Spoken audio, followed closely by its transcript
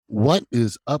What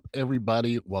is up,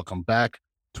 everybody? Welcome back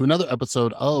to another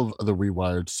episode of the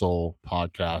Rewired Soul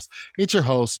podcast. It's your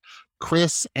host,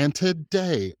 Chris, and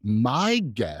today my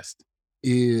guest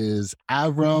is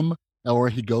Avram, or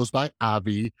he goes by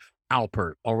Avi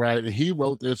Alpert. All right. And he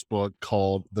wrote this book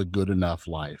called The Good Enough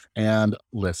Life. And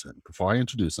listen, before I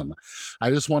introduce him,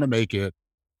 I just want to make it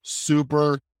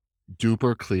super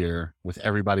duper clear with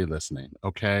everybody listening.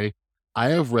 Okay.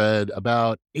 I have read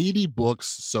about 80 books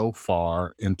so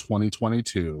far in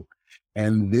 2022.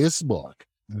 And this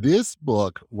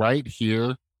book right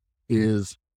here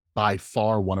is by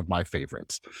far one of my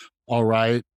favorites. All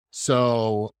right.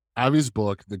 So Avi's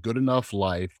book, The Good Enough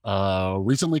Life,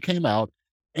 recently came out.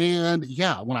 And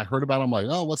yeah, when I heard about it, I'm like,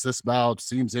 oh, what's this about?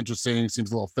 Seems interesting,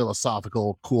 seems a little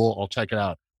philosophical. Cool. I'll check it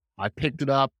out. I picked it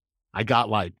up. I got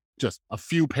like just a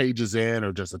few pages in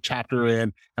or just a chapter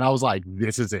in. And I was like,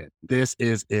 this is it. This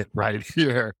is it right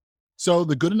here. So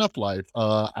the Good Enough Life,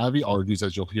 Avi argues,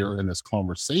 as you'll hear in this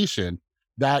conversation,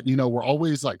 that, we're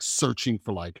always like searching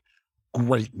for like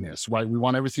greatness, right? We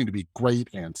want everything to be great.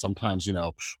 And sometimes,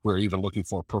 we're even looking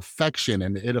for perfection,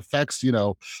 and it affects,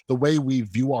 the way we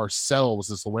view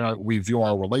ourselves. It's the way we view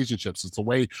our relationships. It's the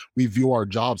way we view our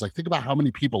jobs. Like, think about how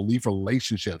many people leave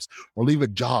relationships or leave a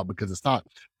job because it's not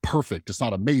perfect. It's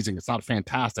not amazing. It's not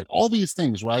fantastic. All these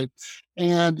things, right?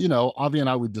 And, Avi and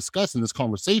I would discuss in this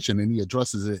conversation, and he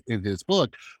addresses it in his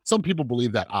book. Some people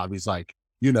believe that Avi's like,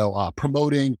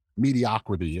 promoting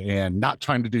mediocrity and not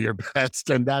trying to do your best.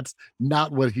 And that's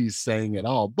not what he's saying at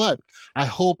all. But I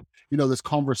hope, this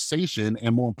conversation,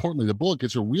 and more importantly, the book,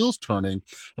 gets your wheels turning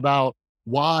about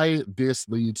why this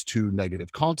leads to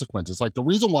negative consequences. Like, the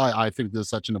reason why I think this is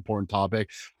such an important topic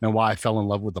and why I fell in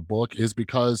love with the book is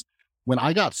because when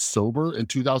I got sober in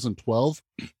 2012,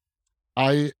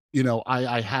 I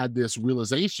had this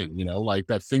realization, like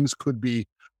that things could be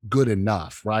good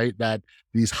enough, right? That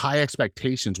these high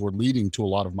expectations were leading to a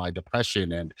lot of my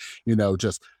depression and,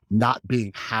 just not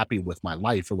being happy with my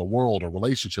life or the world or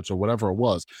relationships or whatever it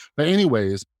was. But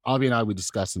anyways, Avi and I, we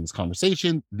discussed in this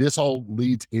conversation, this all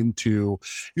leads into,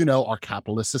 our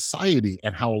capitalist society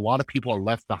and how a lot of people are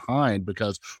left behind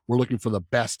because we're looking for the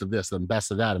best of this and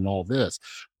best of that and all this.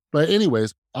 But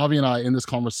anyways, Avi and I, in this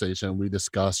conversation, we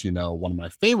discuss, one of my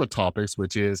favorite topics,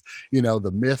 which is,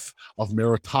 the myth of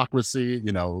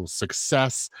meritocracy,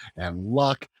 success and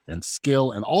luck and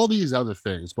skill and all these other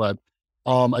things. But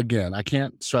again, I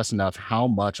can't stress enough how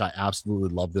much I absolutely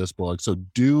love this book. So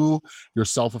do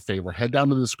yourself a favor, head down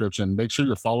to the description, make sure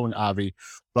you're following Avi,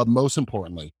 but most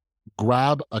importantly,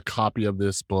 grab a copy of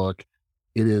this book.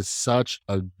 It is such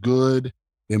a good,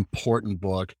 important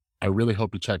book. I really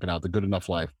hope you check it out. The Good Enough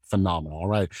Life, phenomenal. All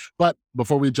right. But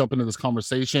before we jump into this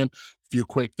conversation, a few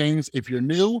quick things. If you're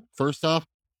new, first off,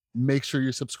 make sure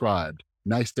you're subscribed.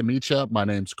 Nice to meet you. My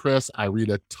name's Chris. I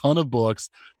read a ton of books,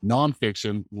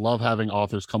 nonfiction. Love having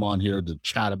authors come on here to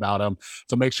chat about them.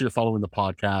 So make sure you're following the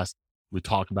podcast. We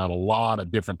talk about a lot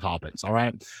of different topics. All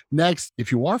right. Next,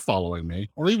 if you are following me,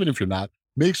 or even if you're not,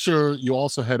 make sure you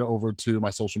also head over to my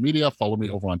social media. Follow me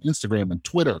over on Instagram and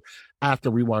Twitter at The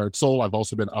Rewired Soul. I've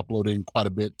also been uploading quite a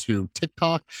bit to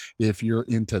TikTok. If you're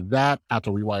into that, at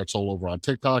The Rewired Soul over on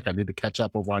TikTok. I need to catch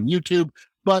up over on YouTube,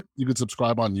 but you can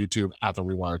subscribe on YouTube at The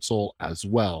Rewired Soul as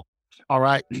well. All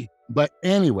right. But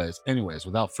anyways,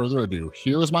 without further ado,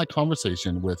 here is my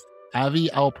conversation with Avi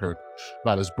Alpert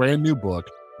about his brand new book,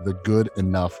 The Good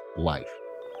Enough Life.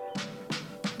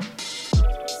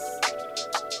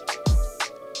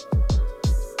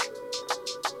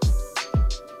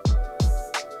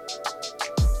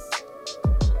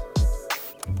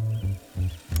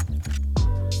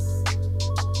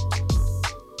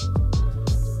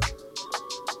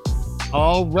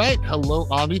 All right. Hello,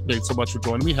 Avi. Thanks so much for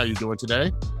joining me. How you doing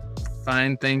today?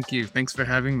 Fine, thank you. Thanks for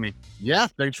having me. Yeah,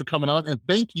 thanks for coming on. And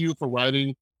thank you for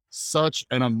writing such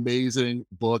an amazing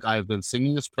book. I've been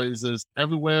singing its praises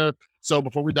everywhere. So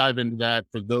before we dive into that,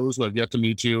 for those who have yet to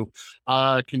meet you,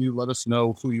 can you let us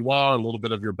know who you are, a little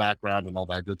bit of your background and all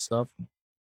that good stuff?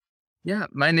 Yeah,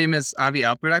 my name is Avi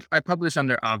Alpert. I publish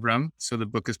under Avram, so the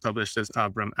book is published as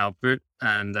Avram Alpert.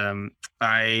 And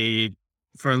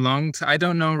for a long time, I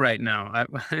don't know right now.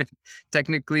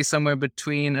 Technically somewhere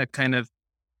between a kind of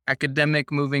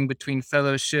academic moving between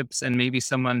fellowships and maybe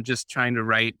someone just trying to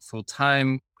write full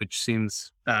time, which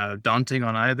seems daunting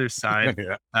on either side.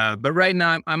 Yeah. But right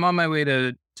now I'm on my way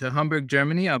to Hamburg,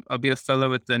 Germany. I'll be a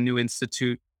fellow at the New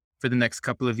Institute for the next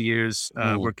couple of years,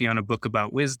 working on a book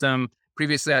about wisdom.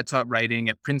 Previously, I taught writing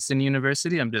at Princeton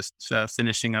University. I'm just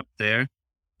finishing up there.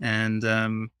 And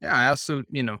I also,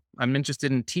 I'm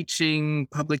interested in teaching,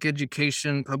 public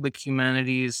education, public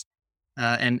humanities.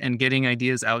 and getting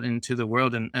ideas out into the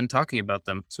world and talking about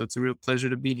them. So it's a real pleasure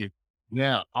to be here.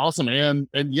 Yeah, awesome. And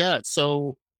yeah,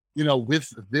 so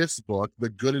with this book, The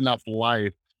Good Enough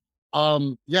Life,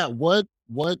 yeah,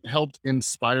 what helped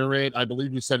inspire it? I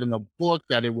believe you said in the book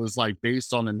that it was like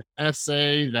based on an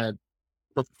essay that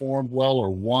performed well or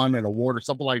won an award or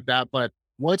something like that. But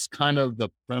what's kind of the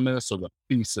premise or the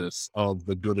thesis of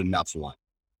The Good Enough Life?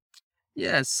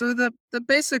 Yeah, so the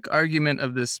basic argument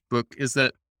of this book is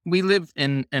that we live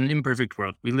in an imperfect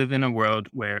world. We live in a world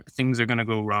where things are going to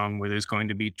go wrong, where there's going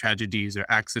to be tragedies or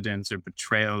accidents or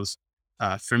betrayals.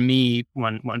 For me,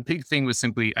 one big thing was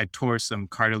simply I tore some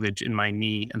cartilage in my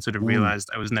knee and sort of Mm, realized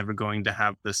I was never going to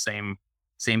have the same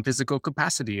physical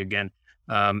capacity again.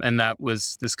 And that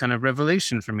was this kind of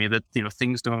revelation for me that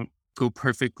things don't go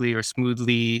perfectly or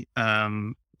smoothly.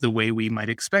 The way we might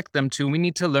expect them to. We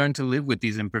need to learn to live with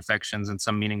these imperfections in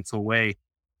some meaningful way.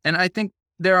 And I think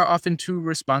there are often two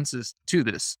responses to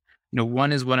this.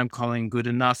 One is what I'm calling good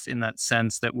enough in that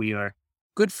sense that we are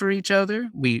good for each other.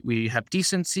 We have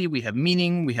decency, we have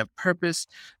meaning, we have purpose.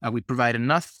 We provide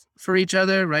enough for each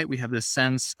other, right? We have this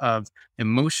sense of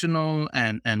emotional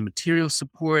and material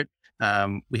support.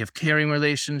 We have caring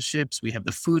relationships. We have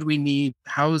the food we need,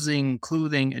 housing,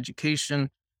 clothing, education,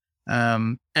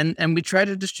 and we try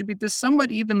to distribute this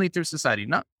somewhat evenly through society,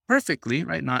 not perfectly,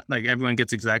 right? Not like everyone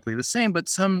gets exactly the same, but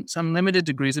some limited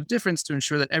degrees of difference to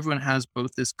ensure that everyone has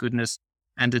both this goodness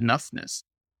and enoughness.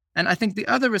 And I think the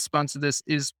other response to this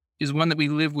is one that we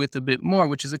live with a bit more,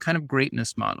 which is a kind of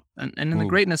greatness model. And in the mm,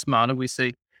 greatness model, we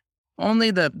say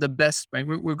only the best, right?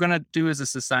 We're going to do as a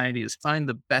society is find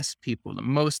the best people, the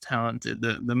most talented,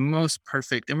 the most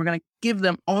perfect, and we're going to give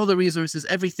them all the resources,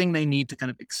 everything they need to kind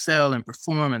of excel and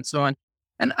perform and so on.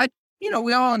 And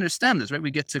we all understand this, right? We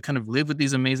get to kind of live with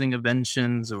these amazing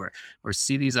inventions or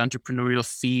see these entrepreneurial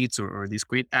feats or these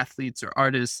great athletes or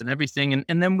artists and everything.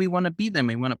 And then we want to be them.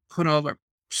 We want to put all of our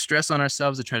stress on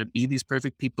ourselves to try to be these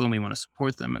perfect people, and we want to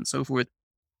support them and so forth.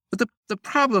 But the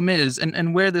problem is,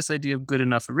 and where this idea of good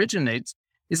enough originates,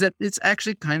 is that it's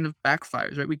actually kind of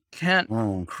backfires, right? We can't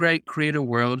mm. create a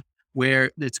world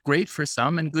where it's great for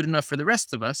some and good enough for the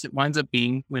rest of us. It winds up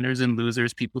being winners and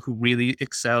losers, people who really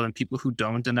excel and people who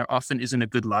don't, and there often isn't a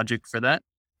good logic for that.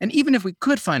 And even if we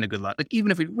could find a good logic, like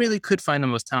even if we really could find the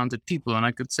most talented people, and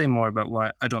I could say more about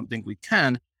why I don't think we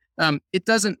can, it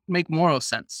doesn't make moral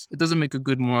sense. It doesn't make a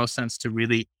good moral sense to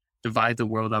really divide the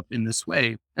world up in this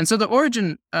way. And so the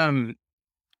origin, to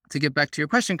get back to your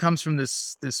question, comes from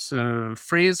this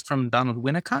phrase from Donald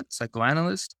Winnicott,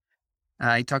 psychoanalyst.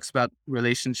 He talks about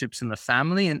relationships in the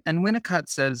family, and Winnicott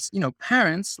says,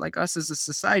 parents like us as a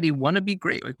society want to be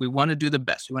great. Like we want to do the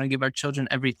best. We want to give our children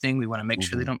everything. We want to make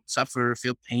sure they Mhm. don't suffer or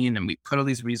feel pain, and we put all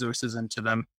these resources into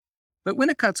them. But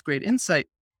Winnicott's great insight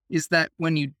is that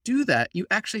when you do that, you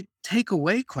actually take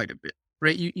away quite a bit,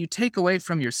 right? You take away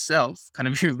from yourself, kind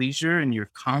of your leisure and your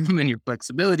calm and your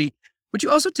flexibility, but you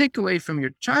also take away from your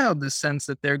child the sense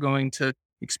that they're going to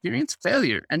experience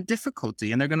failure and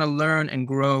difficulty, and they're going to learn and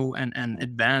grow and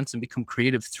advance and become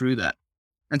creative through that.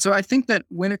 And so I think that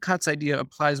Winnicott's idea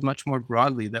applies much more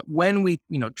broadly that when we,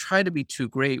 try to be too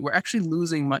great, we're actually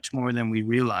losing much more than we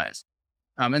realize.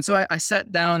 And so I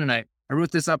sat down and I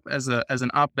wrote this up as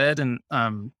an op-ed in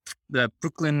the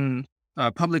Brooklyn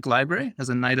Public Library as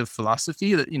a night of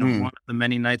philosophy that, Mm, one of the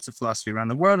many nights of philosophy around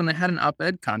the world. And they had an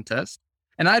op-ed contest.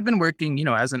 And I'd been working,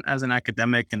 as an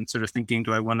academic and sort of thinking,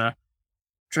 do I want to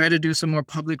try to do some more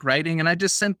public writing? And I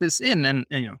just sent this in and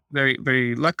very,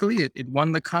 very luckily it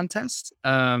won the contest.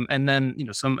 And then,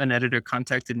 an editor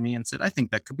contacted me and said, I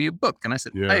think that could be a book. And I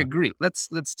said, I yeah. agree. Let's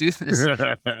do this.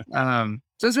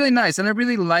 So it's really nice. And I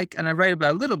really like, and I write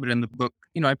about a little bit in the book,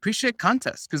 I appreciate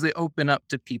contests because they open up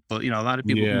to people, a lot of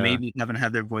people who Yeah. maybe haven't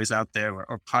had their voice out there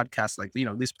or podcasts like,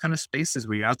 these kind of spaces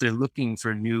where you're out there looking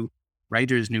for new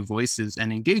writers, new voices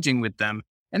and engaging with them.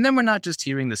 And then we're not just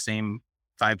hearing the same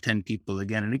 5, 10 people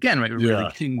again and again, right? We're really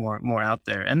Yeah. getting more out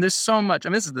there. And there's so much, I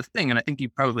mean, this is the thing. And I think you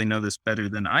probably know this better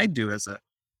than I do as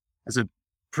a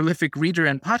prolific reader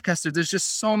and podcaster. There's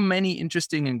just so many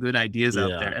interesting and good ideas out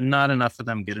there, Yeah. and not enough of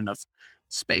them get enough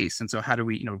space. And so, how do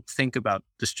we, think about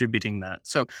distributing that?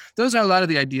 So, those are a lot of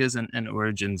the ideas and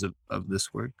origins of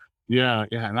this work. Yeah,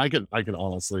 yeah, and I could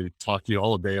honestly talk to you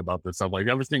all day about this stuff, like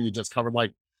everything you just covered.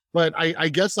 Like, but I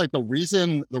guess like the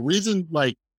reason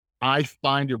like I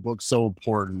find your book so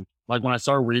important, like when I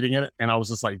started reading it, and I was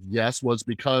just like, yes, was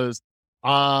because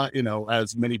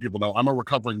as many people know, I'm a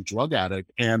recovering drug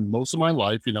addict, and most of my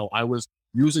life, I was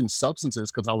using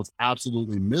substances because I was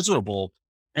absolutely miserable,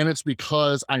 and it's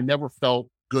because I never felt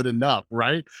good enough,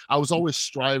 right? I was always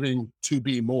striving to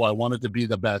be more. I wanted to be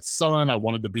the best son. I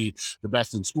wanted to be the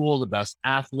best in school, the best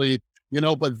athlete.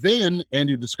 But then, and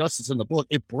you discuss this in the book,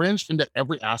 it branched into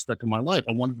every aspect of my life.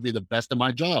 I wanted to be the best in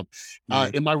my job,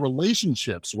 Mm, in my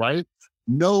relationships, right?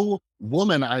 No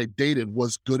woman I dated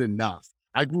was good enough.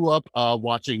 I grew up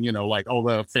watching, like all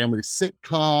the family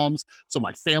sitcoms. So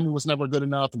my family was never good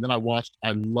enough. And then I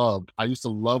used to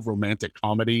love romantic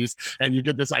comedies. And you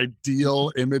get this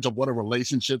ideal image of what a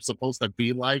relationship's supposed to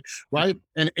be like, right?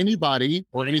 And anybody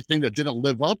or anything that didn't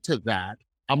live up to that,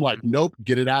 I'm like, nope,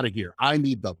 get it out of here. I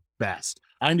need the best.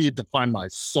 I need to find my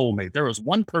soulmate. There is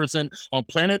one person on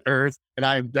planet Earth, and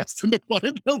I am destined to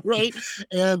find them, right?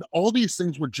 And all these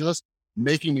things were just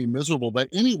making me miserable. But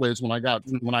anyways, when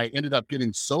I ended up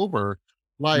getting sober,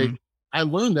 like mm, I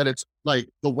learned that it's like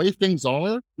the way things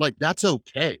are, like that's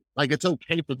okay. Like it's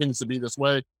okay for things to be this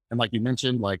way. And like you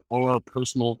mentioned, like all our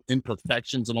personal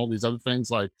imperfections and all these other things,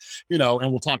 like, and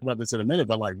we'll talk about this in a minute,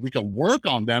 but like we can work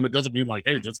on them. It doesn't mean like,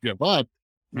 hey, just give up.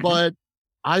 mhm, But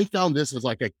I found this as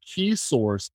like a key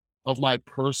source of my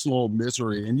personal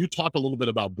misery. And you talk a little bit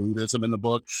about Buddhism in the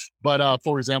book, but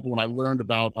for example, when I learned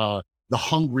about the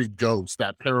hungry ghost,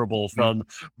 that parable mm, from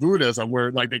Buddhism,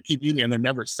 where like they keep eating and they're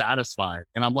never satisfied,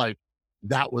 and I'm like,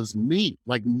 that was me.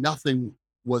 Like nothing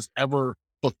was ever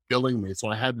fulfilling me, so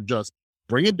I had to just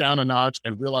bring it down a notch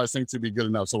and realize things to be good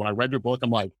enough. So when I read your book, I'm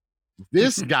like,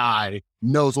 this guy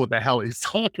knows what the hell he's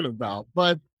talking about.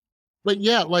 But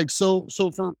yeah, like so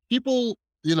for people,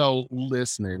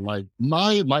 listening, like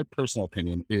my personal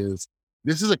opinion is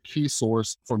this is a key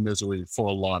source for misery for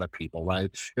a lot of people, right?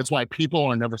 It's why people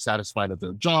are never satisfied at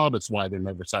their job. It's why they're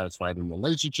never satisfied in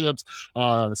relationships.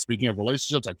 Speaking of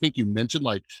relationships, I think you mentioned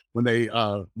like when they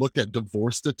looked at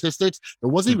divorce statistics, there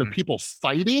wasn't even mhm, people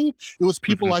fighting. It was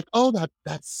people mhm, like, oh,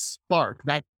 that spark,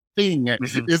 that thing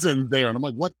mhm. isn't there. And I'm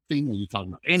like, what thing are you talking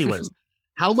about? Anyways,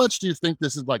 how much do you think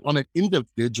this is like on an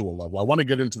individual level? I want to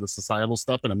get into the societal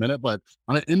stuff in a minute, but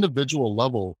on an individual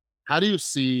level, how do you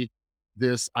see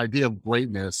this idea of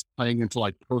greatness playing into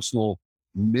like personal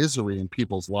misery in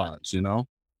people's lives?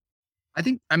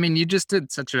 I mean, you just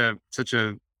did such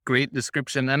a great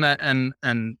description,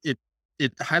 and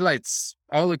it highlights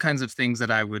all the kinds of things that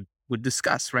I would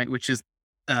discuss, right? Which is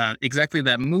exactly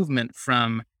that movement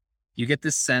from you get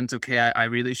this sense, okay, I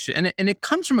really should, and it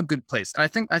comes from a good place. I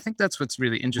think that's what's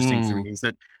really interesting for Mm, me is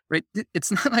that right,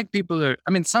 it's not like people are.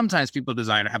 I mean, sometimes people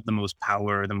desire to have the most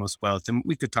power or the most wealth, and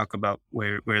we could talk about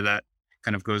where that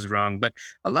kind of goes wrong, but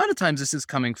a lot of times this is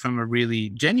coming from a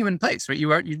really genuine place, right? You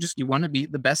want to be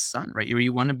the best son, right?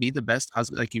 You want to be the best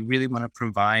husband, like you really want to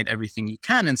provide everything you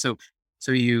can. And so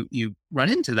you run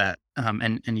into that,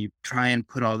 and you try and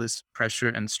put all this pressure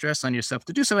and stress on yourself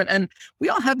to do so. And we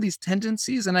all have these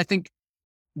tendencies. And I think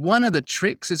one of the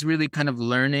tricks is really kind of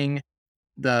learning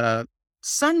the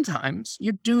sometimes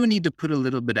you do need to put a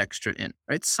little bit extra in,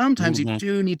 right? Sometimes you mhm,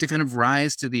 do need to kind of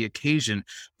rise to the occasion.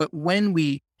 But when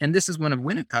we, and this is one of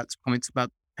Winnicott's points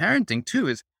about parenting too,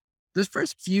 is the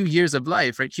first few years of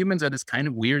life, right? Humans are this kind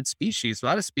of weird species. A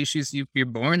lot of species, you're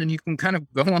born and you can kind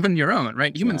of go on your own,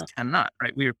 right? Humans yeah, cannot,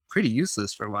 right? We are pretty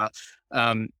useless for a while.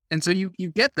 And so you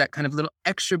get that kind of little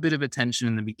extra bit of attention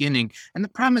in the beginning. And the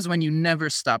problem is when you never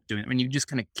stop doing it, when you just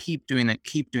kind of keep doing it,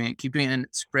 keep doing it, keep doing it, and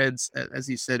it spreads, as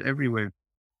you said, everywhere.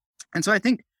 And so I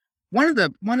think one of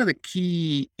the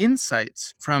key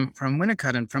insights from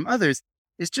Winnicott and from others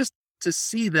is just to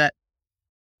see that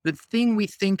the thing we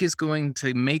think is going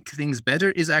to make things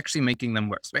better is actually making them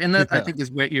worse. Right? And that I yeah, think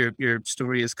is where your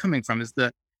story is coming from, is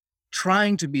that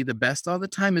trying to be the best all the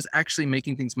time is actually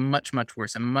making things much, much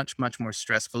worse and much, much more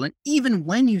stressful. And even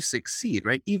when you succeed,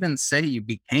 right? Even say you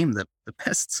became the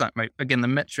best son, right? Again, the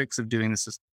metrics of doing this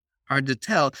is hard to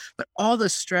tell, but all the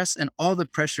stress and all the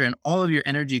pressure and all of your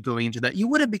energy going into that, you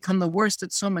would have become the worst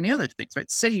at so many other things, right?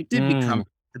 Say you did become mm,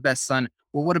 the best son.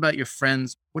 Well, what about your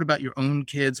friends? What about your own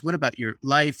kids? What about your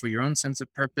life or your own sense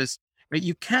of purpose? Right?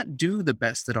 You can't do the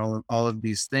best at all of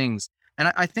these things.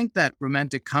 And I think that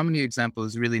romantic comedy example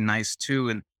is really nice too.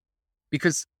 And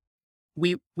because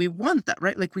we want that,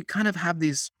 right? Like we kind of have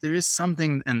these, there is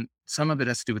something, and some of it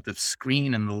has to do with the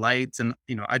screen and the lights. And,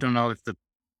 I don't know if the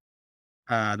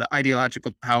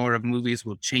ideological power of movies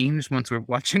will change once we're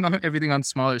watching everything on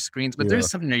smaller screens. But yeah, there's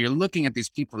something there. You're looking at these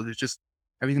people who just,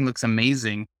 everything looks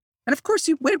amazing. And of course,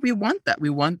 we want that.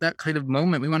 We want that kind of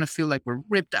moment. We want to feel like we're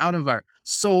ripped out of our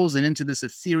souls and into this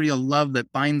ethereal love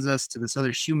that binds us to this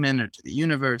other human or to the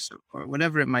universe, or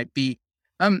whatever it might be.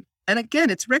 And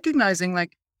again, it's recognizing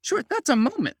like, sure, that's a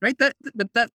moment, right?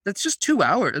 That's just 2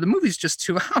 hours. The movie's just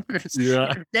 2 hours.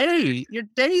 yeah, Your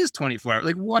day is 24 hours,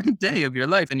 like one day of your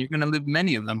life, and you're going to live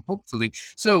many of them, hopefully.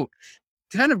 So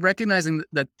kind of recognizing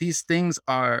that these things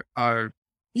are,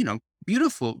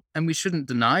 beautiful, and we shouldn't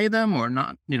deny them or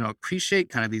not, appreciate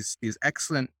kind of these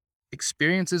excellent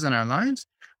experiences in our lives,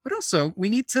 but also we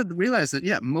need to realize that,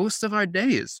 yeah, most of our day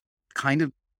is kind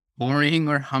of boring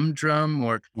or humdrum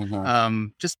or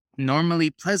Mhm. just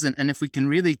normally pleasant. And if we can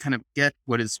really kind of get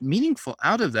what is meaningful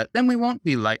out of that, then we won't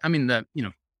be like, I mean, there's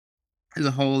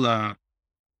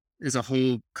a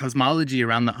whole, cosmology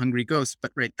around the hungry ghost,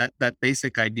 but right, that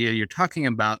basic idea you're talking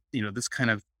about, this kind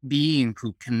of being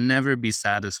who can never be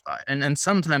satisfied. And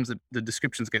sometimes the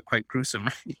descriptions get quite gruesome,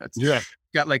 right? It's Yeah.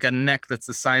 got like a neck that's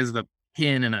the size of a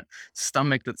pin and a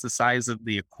stomach that's the size of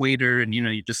the equator, and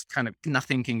you just kind of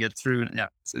nothing can get through. And yeah,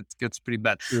 it gets pretty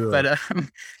bad. Yeah. But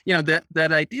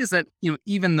that idea is that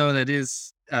even though that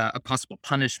is a possible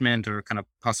punishment or kind of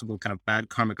possible kind of bad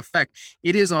karmic effect,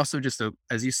 it is also just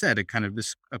as you said, a kind of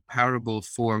this a parable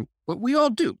for what we all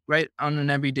do, right, on an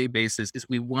everyday basis. Is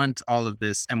we want all of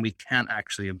this and we can't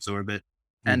actually absorb it,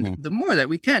 and Mhm. the more that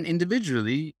we can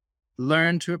individually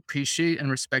learn to appreciate and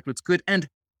respect what's good. And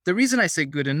the reason I say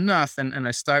good enough, and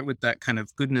I start with that kind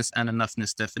of goodness and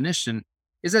enoughness definition,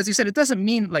 is as you said, it doesn't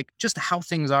mean like just how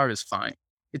things are is fine.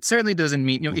 It certainly doesn't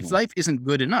mean, if Mhm. life isn't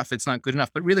good enough, it's not good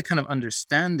enough, but really kind of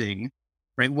understanding,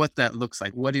 right, what that looks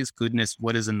like. What is goodness?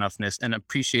 What is enoughness? And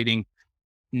appreciating,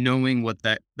 knowing what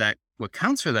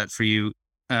counts for that for you.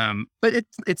 But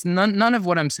it's none of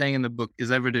what I'm saying in the book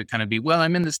is ever to kind of be, well,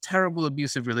 I'm in this terrible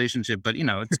abusive relationship, but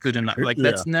it's good enough. Like Yeah.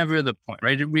 that's never the point,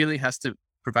 right? It really has to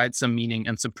provide some meaning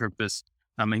and some purpose,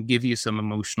 and give you some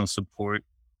emotional support,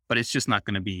 but it's just not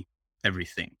going to be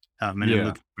everything. And in Yeah.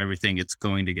 looking for everything, it's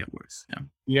going to get worse. Yeah.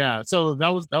 Yeah, so that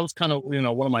was kind of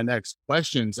one of my next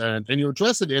questions, and you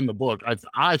address it in the book.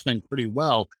 I think pretty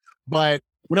well, but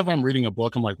whenever I'm reading a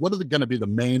book, I'm like, what are going to be the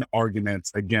main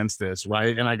arguments against this,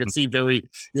 right? And I can see very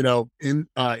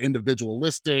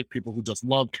individualistic people who just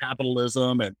love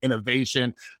capitalism and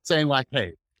innovation, saying like,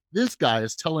 hey, this guy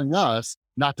is telling us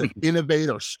not to innovate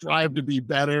or strive to be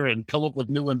better and come up with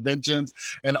new inventions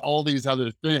and all these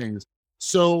other things.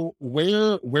 So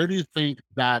where do you think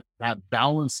that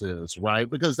balance is, right?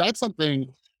 Because that's something,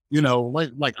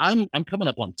 like I'm coming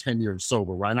up on 10 years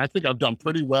sober, right? And I think I've done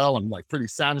pretty well. I'm like pretty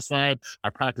satisfied. I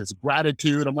practice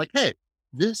gratitude. I'm like, hey,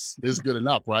 this is good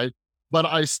enough, right? But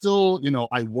I still,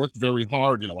 I work very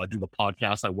hard. I do the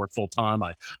podcast, I work full time,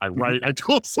 I Mhm, write, I do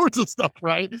all sorts of stuff,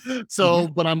 right? mhm, So,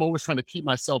 but I'm always trying to keep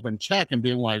myself in check and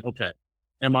being like, okay,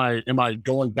 am I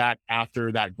going back after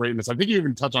that greatness? I think you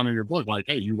even touch on in your book, like,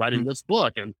 hey, you writing mhm, this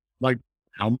book and like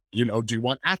how, do you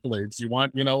want accolades? Do you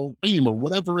want, fame or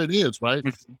whatever it is, right?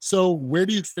 mhm, So where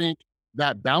do you think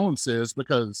that balance is?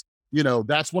 Because,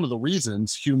 that's one of the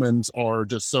reasons humans are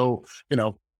just so,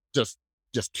 just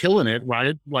just killing it,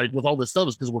 right? Like with all this stuff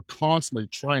is because we're constantly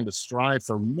trying to strive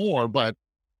for more. But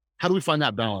how do we find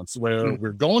that balance where mhm,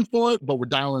 we're going for it, but we're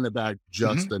dialing it back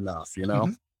mhm, just enough, you know?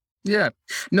 mhm. Yeah.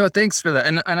 No, thanks for that.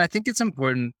 And I think it's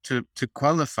important to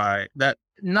qualify that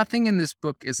nothing in this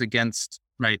book is against,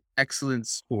 right,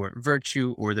 excellence or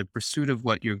virtue or the pursuit of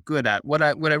what you're good at. What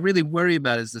I really worry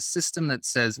about is the system that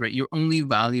says, right, you're only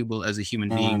valuable as a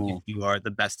human being if Mm, you are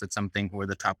the best at something or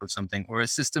the top of something, or a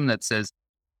system that says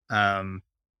um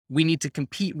we need to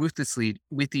compete ruthlessly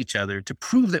with each other to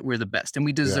prove that we're the best and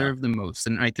we yeah. deserve the most.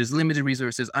 And right, there's limited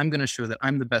resources. I'm going to show that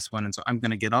I'm the best one. And so I'm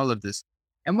going to get all of this.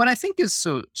 And what I think is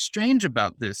so strange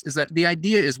about this is that the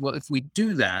idea is, well, if we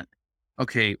do that,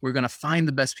 okay, we're going to find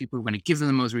the best people. We're going to give them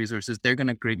the most resources. They're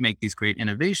going to make these great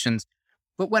innovations.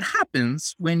 But what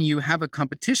happens when you have a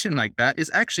competition like that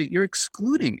is actually you're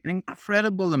excluding an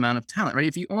incredible amount of talent, right?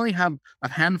 If you only have a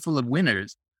handful of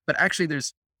winners, but actually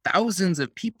there's thousands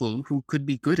of people who could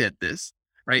be good at this,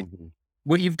 right? Mhm.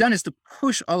 What you've done is to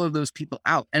push all of those people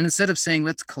out. And instead of saying,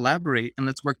 let's collaborate and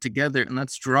let's work together and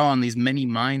let's draw on these many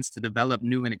minds to develop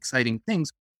new and exciting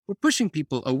things, we're pushing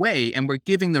people away and we're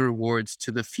giving the rewards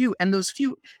to the few. And those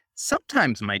few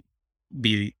sometimes might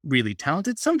be really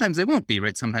talented. Sometimes they won't be,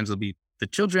 right? Sometimes they'll be the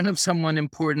children of someone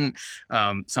important.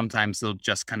 Sometimes they'll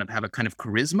just kind of have a kind of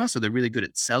charisma. So they're really good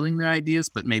at selling their ideas,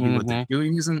 but maybe what they're Mhm.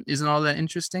 doing isn't all that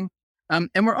interesting. And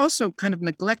we're also kind of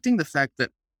neglecting the fact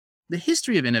that the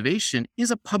history of innovation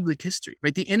is a public history,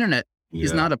 right? The internet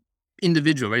is Yeah. not a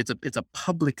individual, right? It's a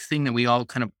public thing that we all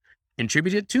kind of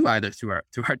contributed to either through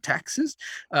our taxes,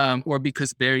 or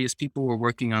because various people were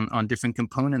working on different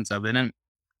components of it. And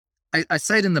I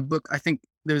cite in the book, I think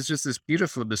there's just this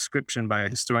beautiful description by a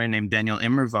historian named Daniel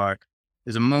Immerwahr.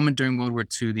 There's a moment during World War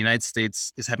II, the United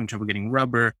States is having trouble getting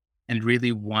rubber and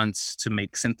really wants to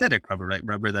make synthetic rubber, right?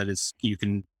 Rubber that is you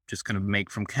can just kind of make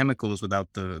from chemicals without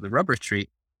the rubber tree.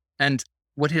 And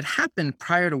what had happened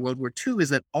prior to World War II is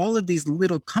that all of these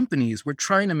little companies were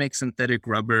trying to make synthetic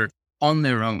rubber on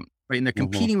their own, right? And they're Mhm.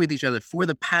 competing with each other for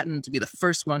the patent to be the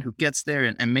first one who gets there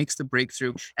and makes the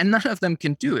breakthrough. And none of them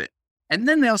can do it. And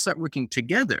then they all start working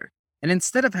together. And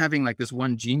instead of having like this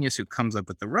one genius who comes up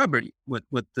with the rubber, what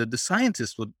the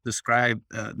scientists will describe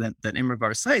that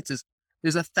Immervar cites is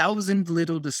there's 1,000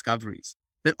 little discoveries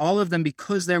that all of them,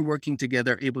 because they're working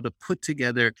together, are able to put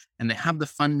together, and they have the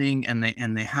funding and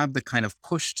they have the kind of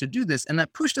push to do this. And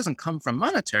that push doesn't come from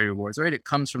monetary rewards, right? It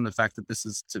comes from the fact that this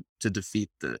is to defeat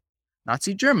the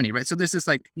Nazi Germany, right? So there's this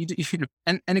like,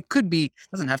 and it could be,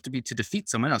 doesn't have to be to defeat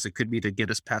someone else. It could be to get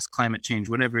us past climate change,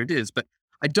 whatever it is. But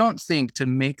I don't think to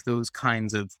make those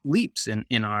kinds of leaps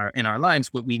in our lives,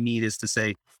 what we need is to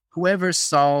say, whoever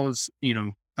solves,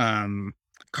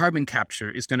 carbon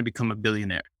capture is going to become a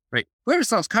billionaire, right? Whoever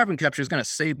solves carbon capture is going to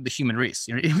save the human race.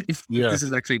 If this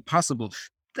is actually possible,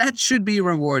 that should be a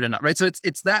reward enough, right? So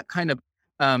it's that kind of,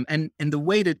 and the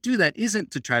way to do that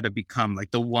isn't to try to become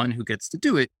like the one who gets to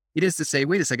do it. It is to say,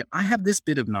 wait a second, I have this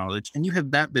bit of knowledge and you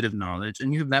have that bit of knowledge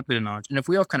and you have that bit of knowledge. And if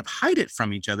we all kind of hide it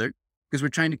from each other because we're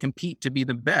trying to compete to be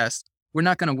the best, we're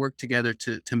not going to work together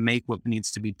to make what needs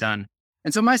to be done.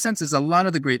 And so my sense is a lot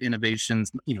of the great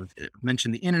innovations,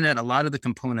 mentioned the internet, a lot of the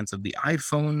components of the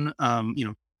iPhone,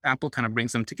 Apple kind of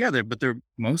brings them together, but they're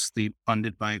mostly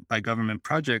funded by government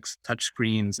projects, touch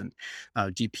screens and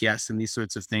GPS and these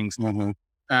sorts of things. Mm-hmm.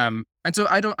 And so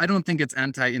I don't think it's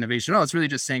anti-innovation at all. It's really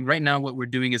just saying right now what we're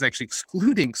doing is actually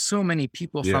excluding so many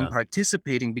people from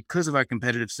participating because of our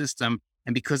competitive system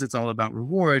and because it's all about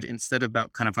reward instead of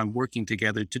about kind of working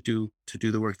together to do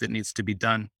the work that needs to be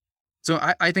done. So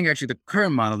I think actually the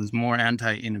current model is more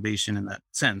anti-innovation in that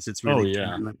sense. It's really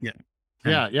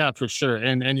for sure.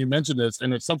 And you mentioned this,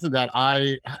 and it's something that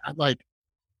I like.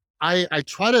 I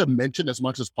try to mention as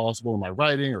much as possible in my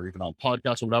writing or even on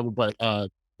podcasts or whatever, but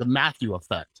the Matthew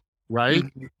effect, right?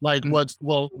 Mm-hmm. Like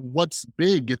what's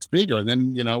big gets bigger, and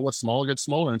then what's small gets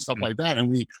smaller and stuff like that. And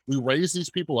we raise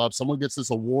these people up, someone gets this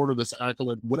award or this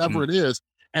accolade, whatever it is,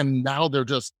 and now they're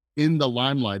just in the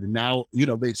limelight, and now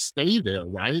they stay there,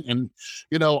 right? And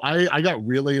I got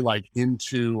really like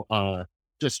into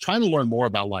just trying to learn more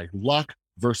about like luck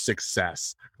versus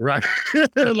success, right?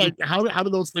 Like how do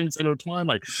those things intertwine,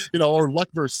 like or luck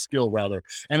versus skill rather.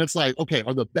 And it's like, okay,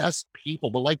 are the best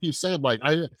people, but like you said, like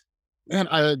I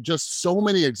just so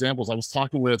many examples. I was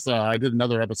talking with I did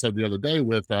another episode the other day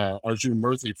with Arjun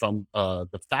Murthy from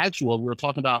the Factual. We were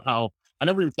talking about how I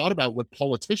never even thought about with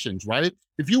politicians, right?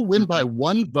 If you win by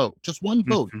one vote, just one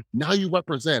vote, now you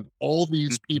represent all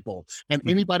these people, and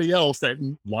anybody else that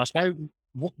lost by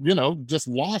just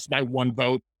lost by one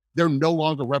vote, they're no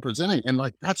longer representing. And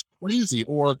like, that's crazy.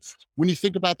 Or when you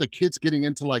think about the kids getting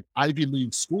into like Ivy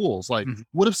League schools, like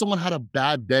what if someone had a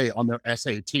bad day on their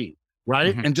SAT,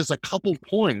 right? And just a couple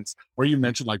points, where you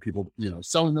mentioned like people,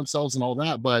 selling themselves and all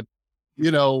that. But,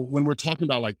 when we're talking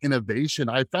about like innovation,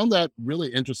 I found that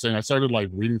really interesting. I started like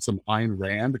reading some Ayn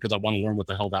Rand because I want to learn what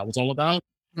the hell that was all about.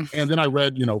 And then I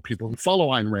read, people who follow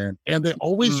Ayn Rand, and they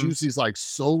always use these like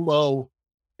solo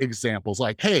examples,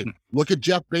 like, hey, look at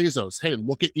Jeff Bezos, hey,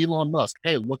 look at Elon Musk,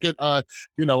 hey, look at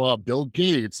Bill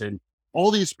Gates and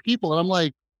all these people. And I'm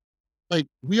like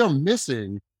we are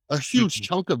missing a huge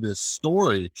chunk of this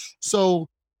story. So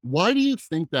why do you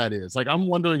think that is? Like, I'm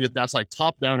wondering if that's like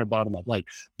top down or bottom up. Like,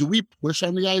 do we push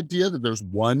on the idea that there's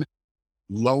one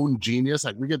lone genius?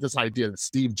 Like, we get this idea that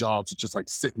Steve Jobs is just like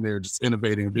sitting there, just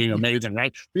innovating and being amazing,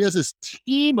 right? He has this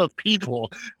team of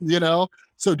people,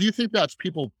 So do you think that's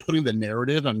people putting the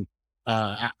narrative and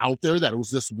out there that it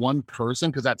was this one person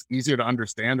because that's easier to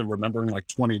understand than remembering like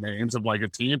 20 names of like a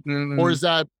team? Or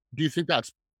do you think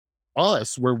that's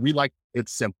us, where we like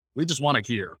it's simple? We just want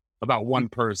to hear about one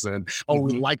person. Oh,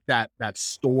 we like that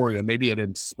story, and maybe it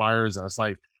inspires us.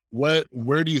 Like,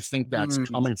 where do you think that's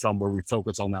coming from, where we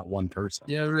focus on that one person?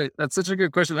 Yeah, right. That's such a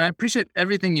good question. I appreciate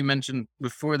everything you mentioned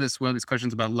before this. One of these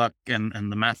questions about luck and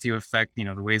the Matthew effect,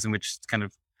 the ways in which kind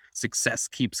of success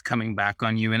keeps coming back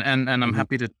on you. And I'm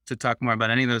happy to talk more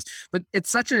about any of those. But it's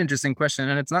such an interesting question.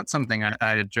 And it's not something I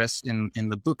address in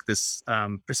the book, this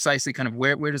precisely kind of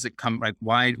where does it come? Like,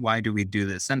 why do we do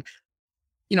this? And,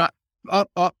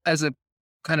 as a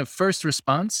kind of first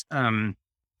response,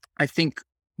 I think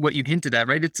what you hinted at,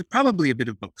 right? It's probably a bit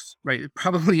of both, right? It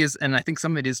probably is. And I think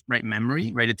some of it is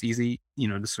memory, right? It's easy,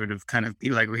 to sort of kind of be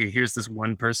like, okay, here's this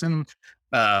one person.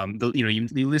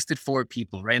 You listed 4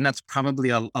 people, right? And that's probably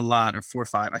a lot, or 4 or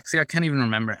 5. Actually, I can't even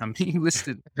remember how many you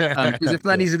listed. Because it's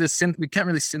not easy to we can't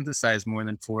really synthesize more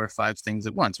than 4 or 5 things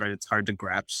at once, right? It's hard to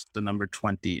grasp the number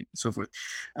 20 and so forth.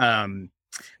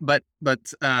 But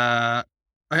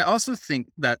I also think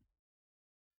that,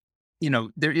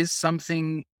 there is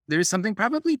something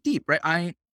probably deep,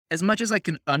 right? As much as I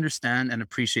can understand and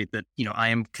appreciate that, I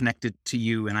am connected to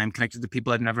you and I'm connected to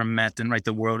people I've never met, and right,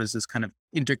 the world is this kind of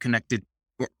interconnected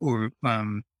or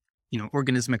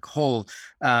organismic whole.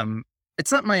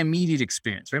 It's not my immediate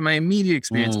experience, right? My immediate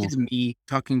experience Mm, is me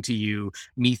talking to you,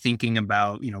 me thinking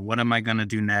about, what am I going to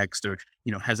do next? Or,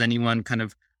 has anyone kind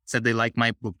of said they like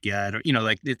my book yet? Or,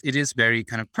 like it is very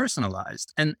kind of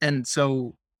personalized. And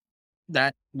so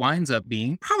that winds up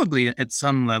being probably at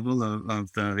some level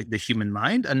of the human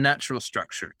mind, a natural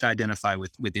structure to identify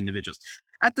with individuals.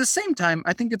 At the same time,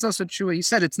 I think it's also true what you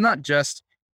said. It's not just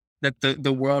that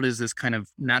the world is this kind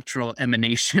of natural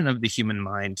emanation of the human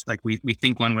mind. Like we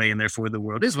think one way and therefore the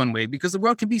world is one way, because the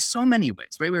world can be so many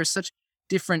ways, right? We're such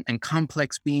different and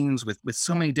complex beings with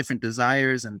so many different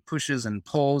desires and pushes and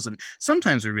pulls. And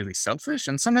sometimes we're really selfish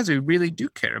and sometimes we really do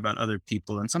care about other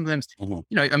people. And sometimes, mhm.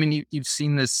 I mean, you've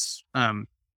seen this,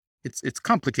 it's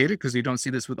complicated because you don't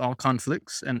see this with all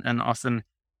conflicts, and often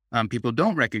people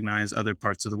don't recognize other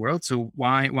parts of the world. So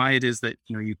why it is that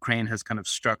Ukraine has kind of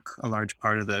struck a large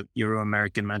part of the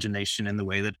Euro-American imagination in the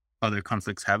way that other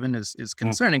conflicts haven't is Mm,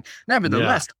 concerning. yeah,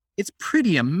 Nevertheless, it's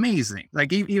pretty amazing.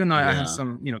 Like even though I have yeah.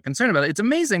 some concern about it, it's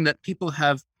amazing that people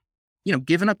have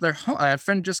given up their home. A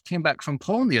friend just came back from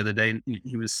Poland the other day, and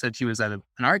said he was at an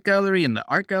art gallery, and the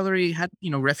art gallery had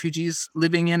refugees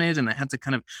living in it, and they had to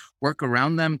kind of work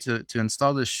around them to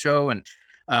install this show. And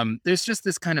there's just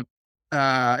this kind of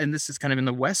and this is kind of in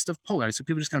the west of Poland, so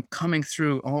people just kind of coming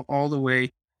through all the way,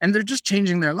 and they're just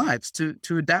changing their lives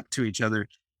to adapt to each other.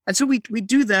 And so we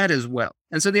do that as well.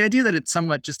 And so the idea that it's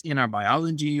somewhat just in our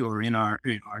biology or in our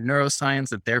neuroscience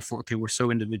that therefore, okay, we're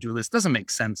so individualist doesn't make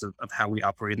sense of how we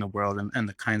operate in the world and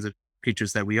the kinds of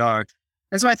creatures that we are.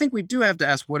 And so I think we do have to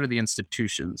ask, what are the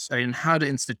institutions, right? And how do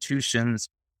institutions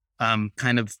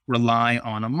kind of rely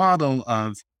on a model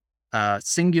of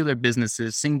singular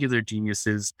businesses, singular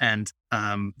geniuses, and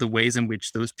the ways in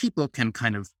which those people can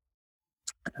kind of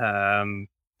um,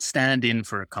 stand in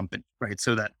for a company, right?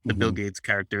 So that the Bill Mhm. Gates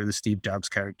character, the Steve Jobs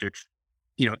character,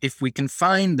 if we can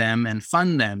find them and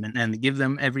fund them and give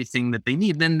them everything that they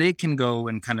need, then they can go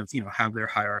and kind of, have their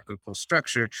hierarchical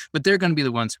structure, but they're going to be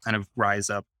the ones who kind of rise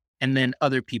up. And then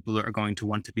other people are going to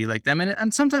want to be like them.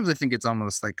 And sometimes I think it's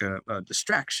almost like a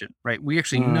distraction, right? We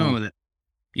actually Mm, know that,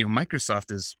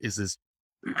 Microsoft is this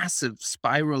massive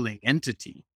spiraling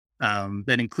entity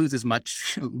that includes as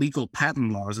much legal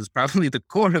patent laws as probably the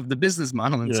core of the business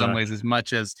model in some yeah, ways, as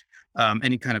much as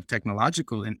any kind of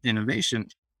technological innovation.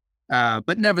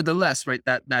 But nevertheless, right,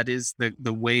 that is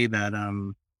the way that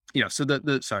so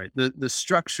the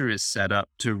structure is set up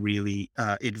to really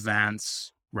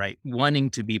advance, right, wanting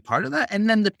to be part of that. And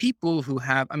then the people who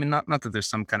have, I mean, not that there's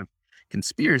some kind of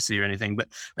conspiracy or anything, but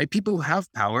right, people who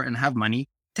have power and have money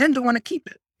tend to want to keep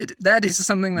it. That is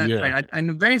something that, yeah, right, I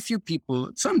know very few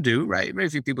people, some do, right? Very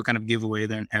few people kind of give away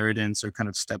their inheritance or kind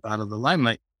of step out of the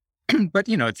limelight. But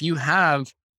if you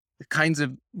have the kinds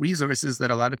of resources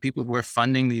that a lot of people who are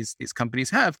funding these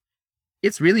companies have,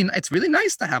 it's really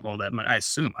nice to have all that money. I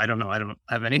assume. I don't know. I don't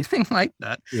have anything like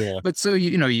that. yeah. But so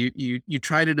you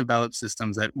try to develop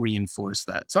systems that reinforce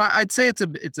that. So I'd say it's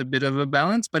a bit of a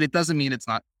balance, but it doesn't mean it's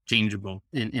not changeable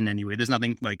in any way. There's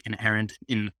nothing like inherent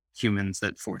in humans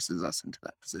that forces us into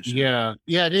that position. Yeah,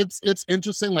 yeah, it's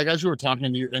interesting. Like as you were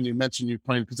talking, you mentioned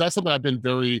Ukraine because that's something I've been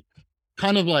very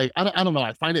kind of like I don't know.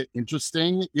 I find it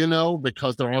interesting,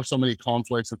 because there are so many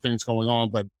conflicts and things going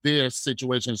on, but this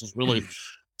situation is just really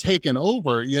taken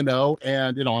over,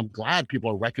 and I'm glad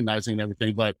people are recognizing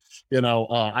everything. But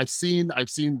I've seen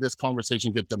this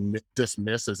conversation get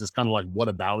dismissed as this kind of like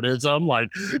whataboutism, like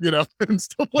and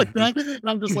stuff like that. And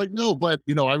I'm just like, no, but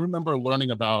I remember learning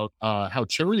about how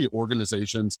charity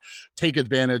organizations take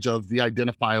advantage of the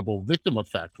identifiable victim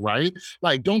effect, right?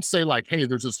 Like, don't say like, hey,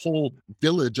 there's this whole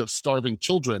village of starving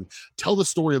children. Tell the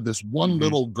story of this one Mhm.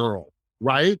 little girl,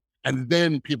 right? And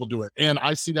then people do it. And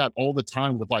I see that all the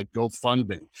time with like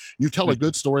GoFundMe. You tell a Mhm.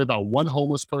 good story about one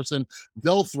homeless person,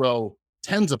 they'll throw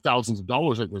tens of thousands of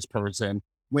dollars at this person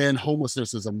when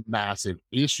homelessness is a massive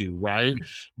issue, right?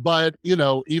 But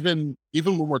even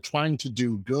when we're trying to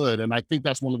do good, and I think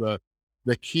that's one of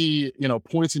the key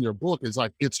points in your book is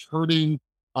like it's hurting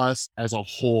us as a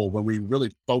whole when we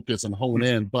really focus and hone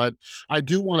in. But I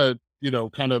do want to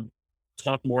kind of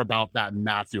talk more about that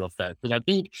Matthew effect because I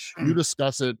think you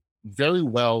discuss it very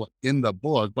well in the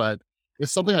book, but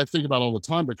it's something I think about all the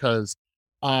time because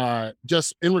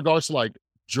just in regards to like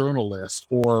journalists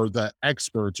or the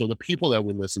experts or the people that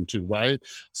we listen to, right?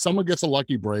 Someone gets a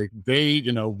lucky break. They,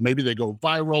 maybe they go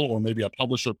viral or maybe a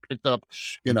publisher picked up,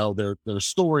 their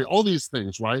story, all these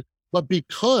things, right? But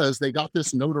because they got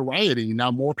this notoriety, now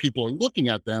more people are looking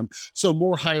at them. So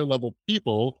more higher level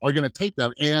people are going to take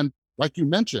them. And like you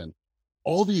mentioned,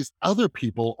 all these other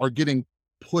people are getting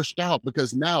pushed out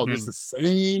because now there's the Mhm.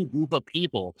 same group of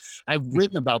people. I've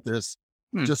written about this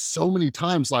Hmm. just so many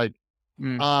times. Like,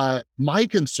 Mm. my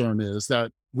concern is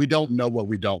that we don't know what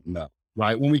we don't know,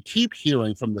 right? When we keep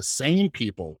hearing from the same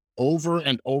people over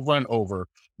and over and over,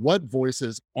 what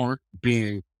voices aren't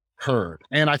being heard.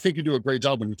 And I think you do a great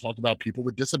job when you talk about people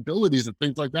with disabilities and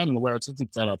things like that in the way our system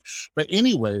set up. But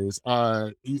anyways,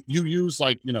 you use,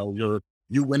 like,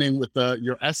 you winning with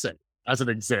your essay as an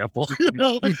example,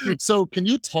 So can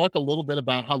you talk a little bit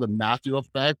about how the Matthew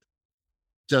effect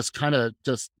just kind of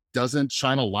just doesn't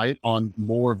shine a light on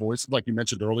more voices, like you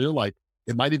mentioned earlier? Like,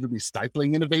 it might even be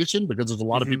stifling innovation because there's a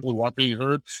lot of Mhm. people who aren't being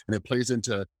heard, and it plays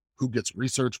into who gets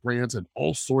research grants and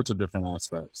all sorts of different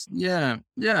aspects. Yeah,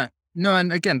 yeah. No,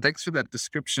 and again, thanks for that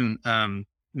description.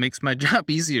 Makes my job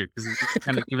easier because it's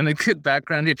kind of given a good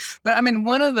background here. But I mean,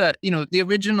 one of the, the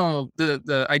original,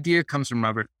 the idea comes from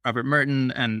Robert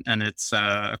Merton, and it's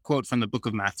a quote from the Book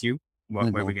of Matthew, where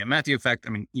Mhm. we get Matthew effect.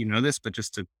 I mean, you know this, but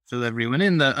just to fill everyone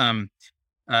in,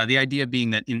 the idea being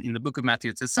that in the Book of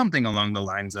Matthew, it says something along the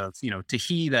lines of, to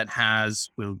he that has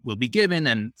will be given,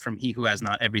 and from he who has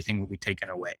not, everything will be taken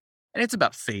away. And it's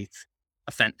about faith,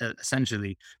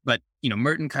 essentially. But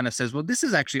Merton kind of says, well, this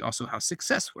is actually also how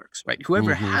success works, right?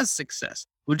 Whoever Mhm. has success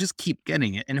will just keep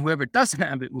getting it, and whoever doesn't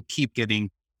have it will keep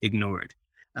getting ignored.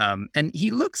 And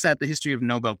he looks at the history of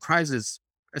Nobel prizes,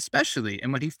 especially,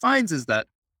 and what he finds is that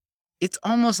it's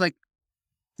almost like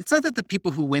it's not that the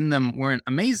people who win them weren't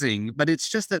amazing, but it's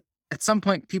just that at some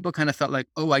point people kind of felt like,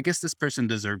 oh, I guess this person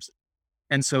deserves it.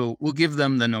 And so we'll give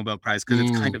them the Nobel Prize because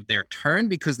it's kind Mm. of their turn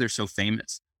because they're so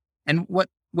famous. And what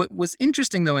was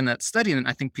interesting though in that study, and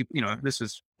I think people, this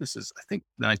is I think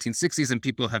the 1960s, and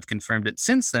people have confirmed it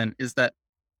since then, is that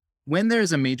when there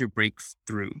is a major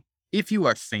breakthrough, if you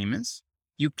are famous,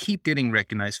 you keep getting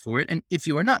recognized for it. And if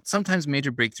you are not, sometimes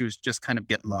major breakthroughs just kind of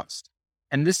get lost.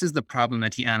 And this is the problem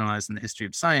that he analyzed in the history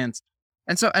of science.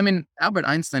 And so, I mean, Albert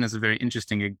Einstein is a very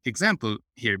interesting example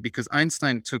here because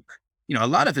Einstein took, a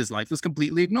lot of his life was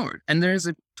completely ignored. And there's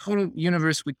a total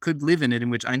universe we could live in it in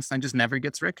which Einstein just never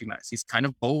gets recognized. He's kind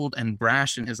of bold and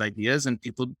brash in his ideas, and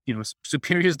people,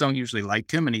 superiors don't usually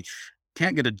like him. And he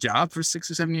can't get a job for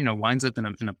 6 or 7, winds up in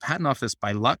a patent office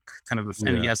by luck, kind of,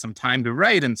 and he Yeah. has some time to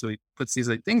write. And so he puts these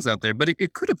like things out there, but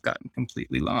it could have gotten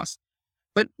completely lost.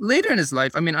 But later in his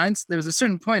life, I mean, there was a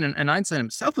certain point, and Einstein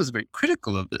himself was very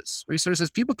critical of this, where he sort of says,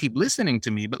 people keep listening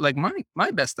to me, but like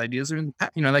my best ideas are in the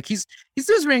past. Like he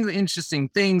does very interesting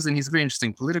things, and he's a very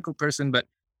interesting political person. But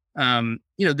the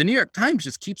New York Times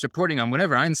just keeps reporting on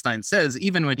whatever Einstein says,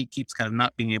 even when he keeps kind of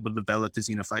not being able to develop his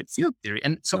unified field theory.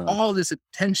 And so Yeah. all this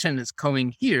attention is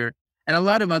going here. And a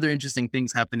lot of other interesting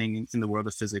things happening in the world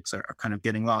of physics are kind of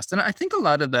getting lost. And I think a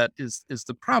lot of that is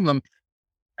the problem.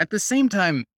 At the same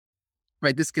time,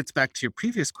 right, this gets back to your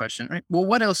previous question, right? Well,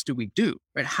 what else do we do,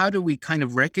 right? How do we kind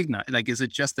of recognize, like, is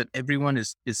it just that everyone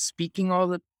is speaking all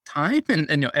the time?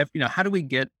 And how do we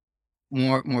get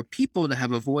more people to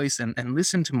have a voice and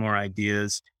listen to more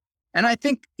ideas? And I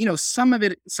think, some of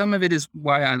it is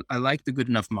why I like the good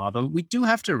enough model. We do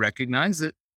have to recognize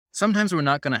that sometimes we're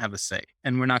not going to have a say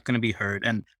and we're not going to be heard.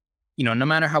 And, no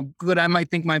matter how good I might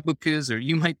think my book is, or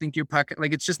you might think your pocket,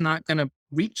 like, it's just not going to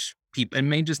reach people. It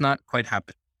may just not quite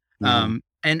happen. Mhm.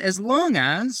 And as long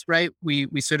as, right, we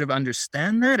sort of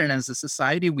understand that, and as a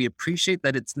society, we appreciate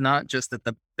that it's not just that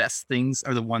the best things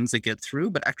are the ones that get through,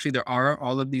 but actually there are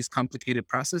all of these complicated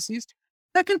processes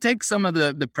that can take some of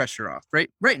the pressure off.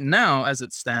 Right now, as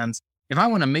it stands, if I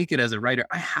want to make it as a writer,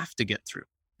 I have to get through.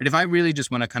 And if I really just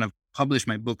want to kind of publish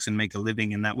my books and make a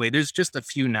living in that way, there's just a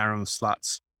few narrow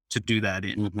slots to do that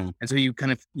in. Mhm. And so you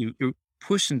kind of you're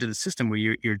pushed into the system where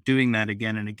you're doing that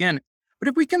again and again. But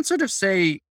if we can sort of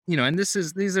say, and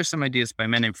these are some ideas by a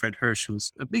man named Fred Hirsch,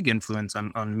 who's a big influence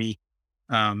on me.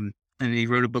 And he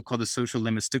wrote a book called The Social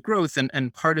Limits to Growth.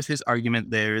 And part of his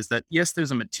argument there is that, yes,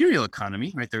 there's a material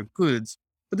economy, right? There are goods,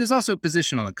 but there's also a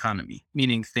positional economy,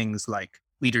 meaning things like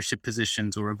leadership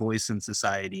positions or a voice in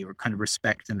society or kind of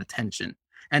respect and attention.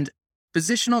 And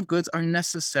positional goods are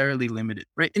necessarily limited,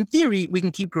 right? In theory, we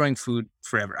can keep growing food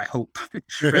forever, I hope,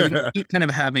 right? We can keep kind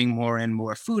of having more and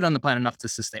more food on the planet, enough to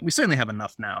sustain. We certainly have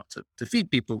enough now to feed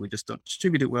people. We just don't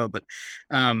distribute it well. But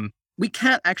we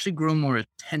can't actually grow more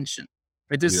attention,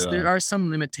 right? Yeah. There are some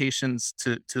limitations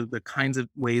to the kinds of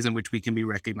ways in which we can be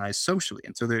recognized socially.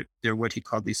 And so they're what he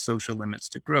called these social limits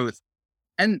to growth.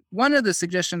 And one of the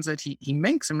suggestions that he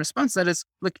makes in response to that is,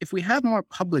 look, if we have more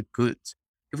public goods,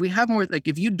 if we have more, like,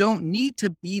 if you don't need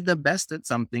to be the best at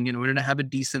something in order to have a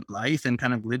decent life and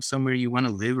kind of live somewhere you want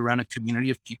to live around a community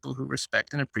of people who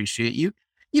respect and appreciate you,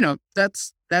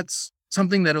 that's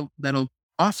something that'll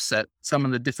offset some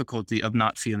of the difficulty of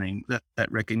not feeling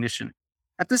that recognition.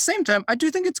 At the same time, I do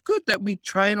think it's good that we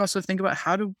try and also think about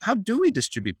how do we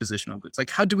distribute positional goods? Like,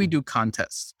 how do we do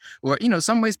contests? Or,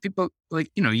 some ways people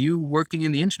like, you working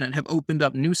in the internet have opened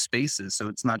up new spaces. So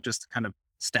it's not just kind of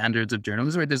standards of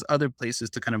journalism, right? There's other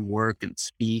places to kind of work and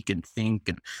speak and think.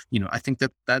 And, I think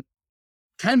that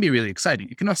can be really exciting.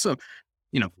 You can also,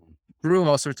 you know, prove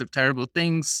all sorts of terrible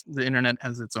things. The internet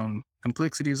has its own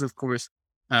complexities, of course.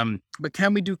 But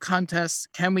can we do contests?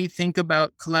 Can we think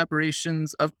about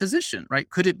collaborations of position, right?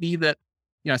 Could it be that,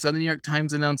 I saw the New York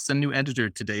Times announced a new editor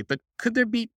today, but could there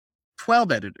be 12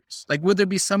 editors? Like, would there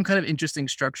be some kind of interesting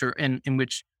structure in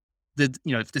which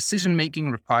if decision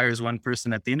making requires one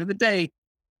person at the end of the day,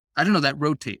 I don't know, that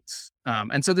rotates.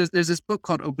 And so there's this book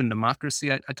called Open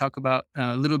Democracy I talk about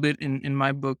a little bit in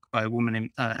my book by a woman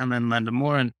named Ellen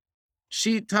Landamore. And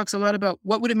she talks a lot about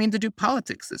what would it mean to do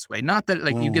politics this way? Not that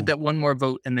like you get that one more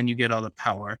vote and then you get all the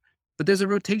power, but there's a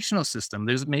rotational system.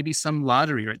 There's maybe some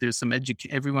lottery, right? There's some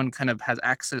everyone kind of has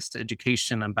access to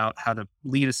education about how to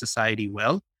lead a society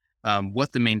well,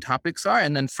 what the main topics are.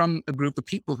 And then from a group of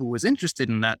people who was interested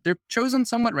in that, they're chosen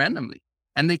somewhat randomly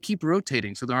and they keep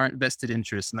rotating. So there aren't vested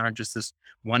interests and there aren't just this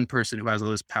one person who has all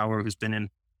this power who's been in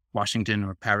Washington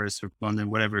or Paris or London,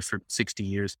 whatever, for 60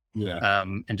 years,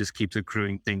 and just keeps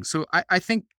accruing things. So I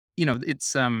think,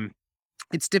 it's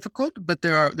difficult, but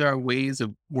there are ways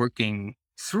of working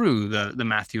through the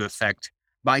Matthew effect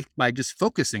by just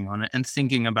focusing on it and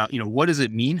thinking about, what does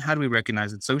it mean? How do we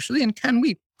recognize it socially? And can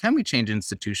we change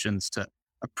institutions to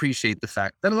appreciate the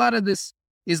fact that a lot of this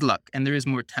is luck and there is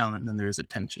more talent than there is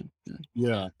attention?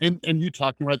 Yeah. And you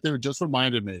talking right there just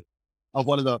reminded me of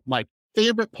one of my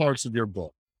favorite parts of your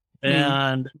book.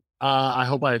 And I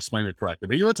hope I explained it correctly,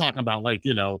 but you were talking about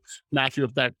Matthew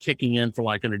effect kicking in for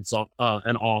like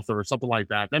an author or something like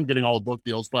that, them getting all the book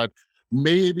deals. But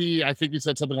maybe I think you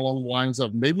said something along the lines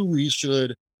of maybe we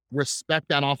should respect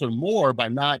that author more by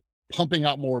not pumping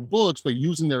out more books, but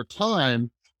using their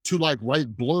time to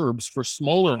write blurbs for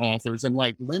smaller authors and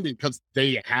lending because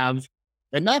they have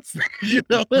and that's,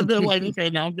 and they're like, okay,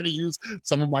 now I'm going to use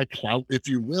some of my clout, if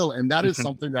you will. And that is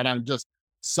something that I'm just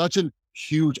such a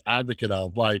huge advocate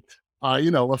of. A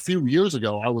few years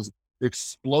ago, I was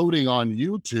exploding on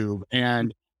YouTube,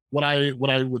 and what I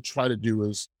would try to do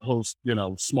is host,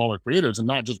 smaller creators, and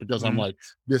not just because I'm like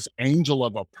this angel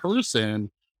of a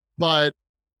person, but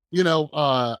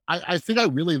I think I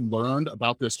really learned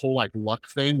about this whole luck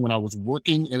thing when I was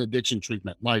working in addiction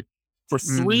treatment. For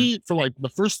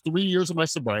the first 3 years of my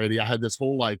sobriety, I had this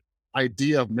whole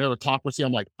idea of meritocracy.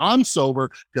 I'm like, I'm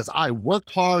sober because I worked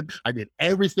hard. I did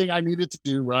everything I needed to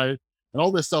do, right? And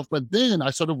all this stuff. But then I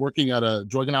started working at a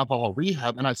drug and alcohol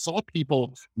rehab, and I saw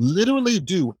people literally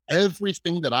do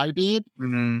everything that I did,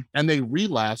 and they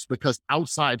relapsed because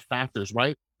outside factors,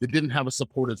 right? They didn't have a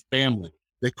supportive family.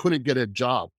 They couldn't get a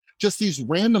job. Just these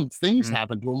random things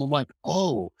happened to them. I'm like,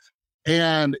 oh.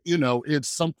 And, it's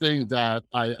something that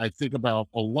I think about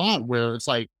a lot, where it's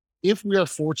like, if we are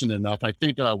fortunate enough, I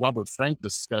think Robert Frank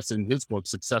discussed in his book,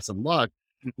 Success and Luck,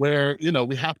 where,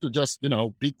 we have to just,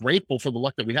 be grateful for the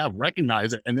luck that we have,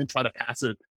 recognize it, and then try to pass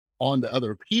it on to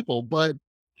other people. But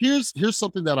here's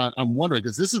something that I'm wondering,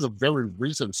 because this is a very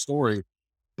recent story,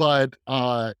 but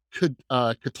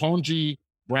Ketanji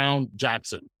Brown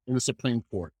Jackson in the Supreme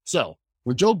Court. So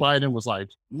when Joe Biden was like,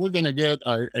 we're going to get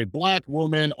a Black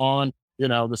woman on,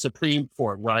 the Supreme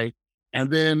Court, right? And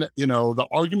then, the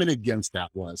argument against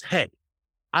that was, hey,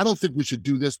 I don't think we should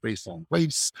do this based on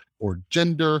race or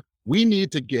gender. We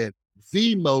need to get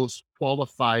the most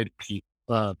qualified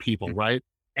people, right?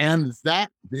 And that,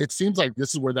 it seems like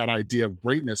this is where that idea of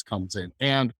greatness comes in.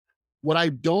 And what I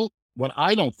don't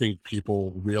think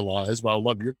people realize, but I'd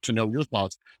love to know your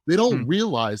thoughts, they don't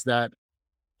realize that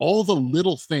all the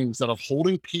little things that are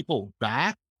holding people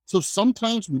back. So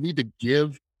sometimes we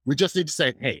just need to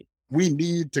say, hey, we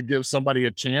need to give somebody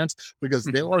a chance, because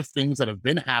there are things that have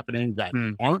been happening that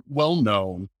aren't well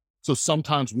known. So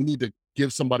sometimes we need to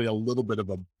give somebody a little bit of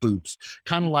a boost,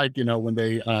 kind of like, when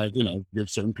they, give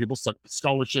certain people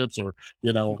scholarships or,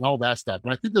 all that stuff.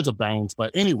 And I think there's a balance, but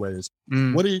anyways,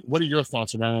 what are your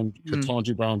thoughts around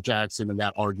Ketanji Brown Jackson and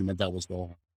that argument that was going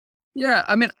on? Yeah.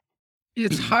 I mean,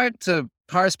 it's hard to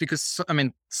parse because,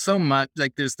 so much,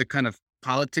 there's the kind of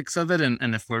politics of it.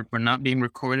 And if we're not being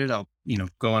recorded, I'll,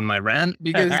 go on my rant,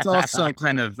 because it's also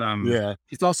kind of,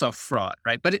 it's also a fraud,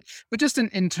 right? But just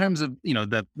in terms of,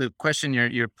 the question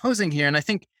you're posing here, and I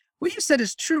think what you said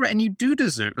is true, right? And you do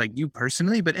deserve, you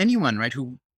personally, but anyone, right,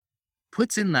 who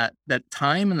puts in that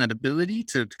time and that ability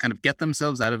to kind of get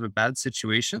themselves out of a bad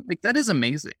situation, that is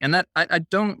amazing. And that I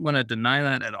don't want to deny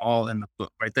that at all in the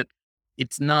book, right? That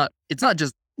it's not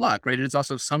just luck, right? It's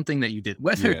also something that you did.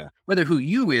 Whether Yeah. whether who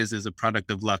you is a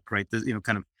product of luck, right?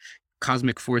 Kind of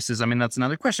cosmic forces. I mean, that's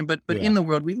another question. But Yeah. in the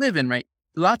world we live in, right,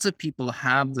 lots of people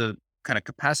have the kind of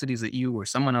capacities that you or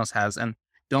someone else has and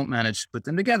don't manage to put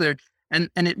them together. And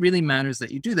it really matters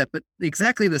that you do that. But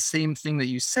exactly the same thing that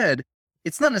you said,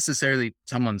 it's not necessarily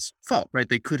someone's fault, right?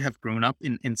 They could have grown up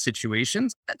in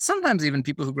situations, and sometimes even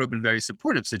people who grew up in very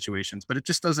supportive situations, but it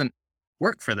just doesn't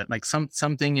work for them. Like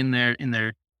something in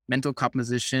their mental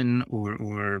composition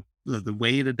or the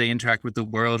way that they interact with the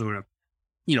world, or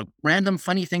random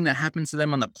funny thing that happens to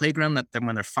them on the playground that then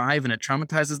when they're 5 and it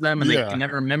traumatizes them and they Yeah. can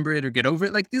never remember it or get over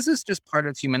it. Like this is just part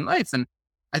of human life. And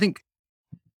I think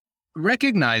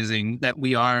recognizing that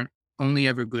we are only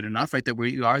ever good enough, right? That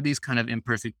we are these kind of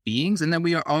imperfect beings, and that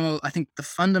we are all, I think the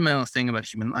fundamental thing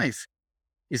about human life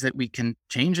is that we can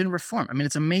change and reform. I mean,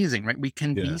 it's amazing, right? We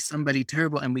can Yeah. be somebody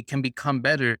terrible and we can become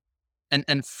better.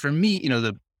 And for me,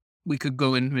 we could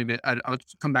go in, maybe I'll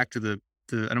come back to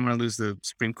I don't want to lose the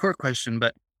Supreme Court question,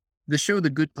 but the show The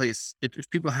Good Place, if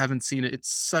people haven't seen it, it's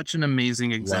such an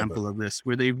amazing Love it. example of this,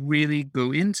 where they really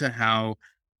go into how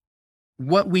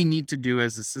what we need to do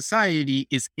as a society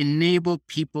is enable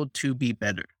people to be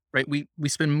better, right? We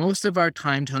spend most of our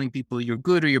time telling people you're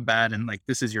good or you're bad, and like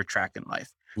this is your track in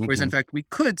life. Whereas in Mhm. fact, we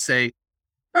could say,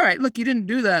 all right, look, you didn't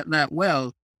do that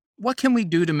well. What can we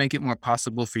do to make it more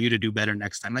possible for you to do better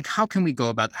next time? Like, how can we go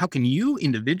about, how can you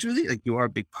individually, like you are a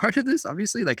big part of this,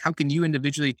 obviously, like how can you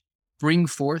individually bring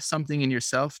forth something in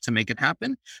yourself to make it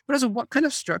happen? But also, what kind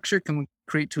of structure can we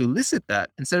create to elicit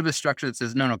that instead of a structure that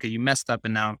says, no, no, okay, you messed up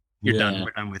and now you're done. Yeah.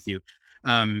 We're done with you.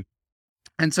 Um,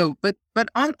 and so, but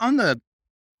on the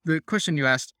question you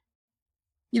asked,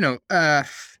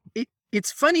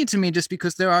 it's funny to me just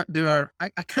because I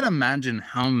can't imagine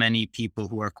how many people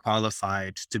who are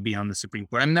qualified to be on the Supreme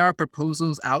Court. I mean, there are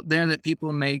proposals out there that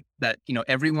people make that,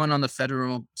 everyone on the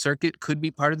federal circuit could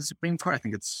be part of the Supreme Court. I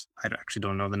think I actually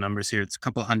don't know the numbers here. It's a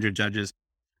couple hundred judges.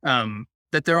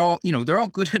 That they're all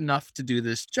good enough to do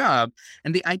this job.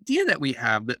 And the idea that we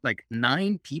have that like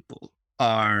 9 people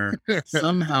are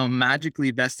somehow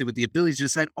magically vested with the ability to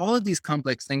decide all of these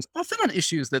complex things, often on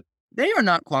issues that they are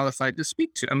not qualified to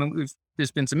speak to. I mean,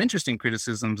 there's been some interesting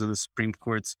criticisms of the Supreme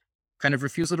Court's kind of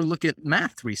refusal to look at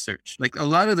math research. Like a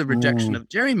lot of the rejection Mm. of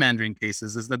gerrymandering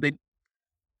cases is that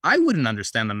I wouldn't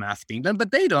understand the math being done,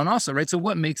 but they don't also, right? So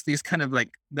what makes these kind of like,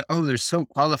 they're so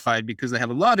qualified because they have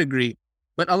a law degree,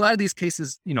 but a lot of these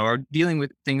cases, are dealing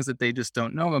with things that they just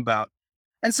don't know about.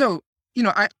 And so,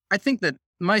 I think that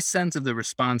my sense of the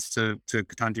response to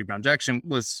Ketanji Brown Jackson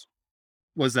was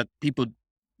that people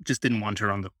just didn't want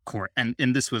her on the court. And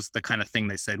this was the kind of thing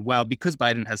they said, well, because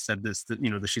Biden has said this, that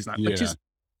she's not, but Yeah. she's,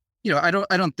 I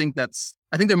don't think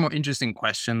I think there are more interesting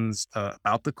questions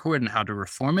about the court and how to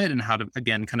reform it and how to,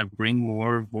 again, kind of bring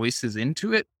more voices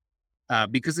into it.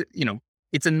 Because,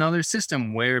 it's another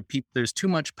system where there's too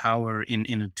much power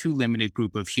in a too limited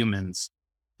group of humans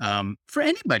for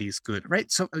anybody's good, right?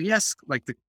 So yes, like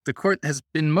the court has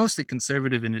been mostly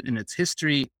conservative in its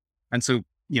history. And so,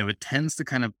 it tends to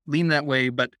kind of lean that way,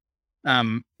 but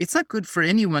it's not good for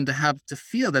anyone to have to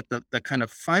feel that the kind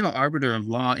of final arbiter of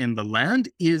law in the land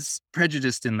is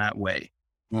prejudiced in that way.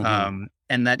 Mhm.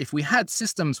 And that if we had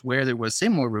systems where there was, say,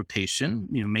 more rotation,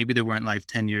 maybe there weren't life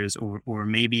tenures, or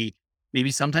maybe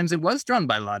sometimes it was drawn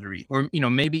by lottery, or,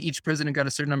 maybe each president got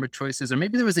a certain number of choices, or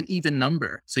maybe there was an even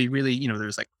number. So you really,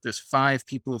 there's 5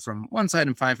 people from one side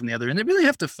and 5 from the other, and they really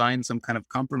have to find some kind of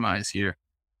compromise here.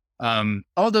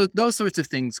 Although those sorts of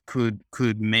things could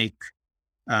make,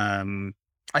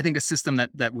 I think, a system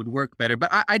that would work better. But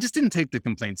I just didn't take the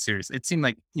complaint seriously. It seemed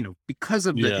like, because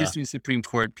of the Yeah. history of the Supreme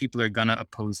Court, people are gonna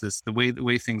oppose this. The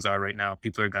way things are right now,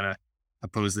 people are gonna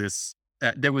oppose this.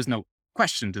 There was no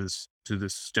question to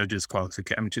this judge's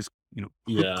qualification. I mean, just,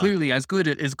 Yeah. clearly as good,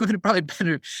 probably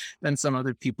better than some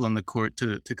other people in the court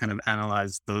to kind of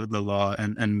analyze the law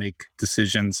and make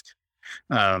decisions.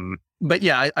 But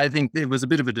yeah, I think it was a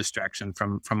bit of a distraction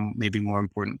from maybe more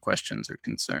important questions or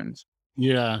concerns.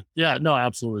 Yeah. Yeah. No,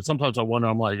 absolutely. Sometimes I wonder,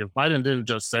 I'm like, if Biden didn't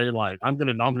just say, like, I'm going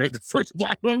to nominate the first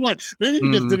black woman, like, maybe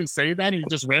he just Mm, didn't say that. He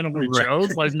just randomly right.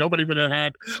 chose, like, nobody would have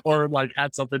had, or like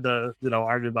had something to,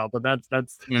 argue about. But that's,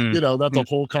 Mm, that's a mm,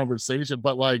 whole conversation.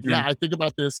 But like, yeah, mm, I think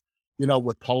about this,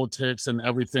 with politics and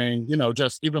everything,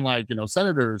 just even like,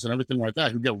 senators and everything like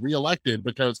that who get reelected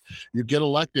because you get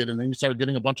elected and then you start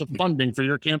getting a bunch of funding for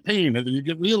your campaign and then you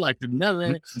get reelected and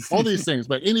then all these things.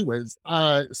 But anyways,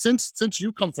 since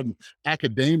you come from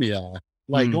academia,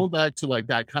 like mm, going back to like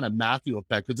that kind of Matthew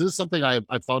effect, because this is something I've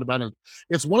thought about. And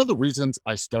it's one of the reasons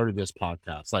I started this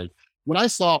podcast. Like when I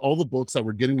saw all the books that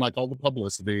were getting like all the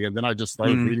publicity, and then I just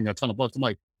started mm, reading a ton of books, I'm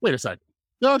like, wait a second.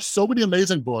 there are so many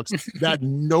amazing books that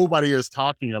nobody is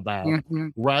talking about,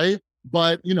 Mhm, right?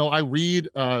 But I read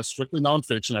strictly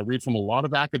nonfiction. I read from a lot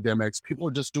of academics. People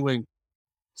are just doing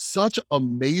such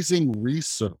amazing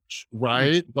research, mm,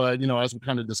 right? But as we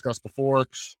kind of discussed before,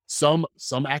 some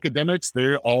academics,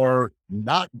 they are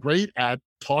not great at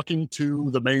talking to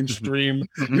the mhm, mainstream,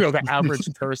 mhm, the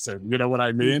average person, you know what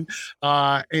I mm, mean?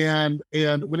 And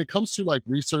when it comes to like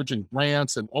research and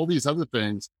grants and all these other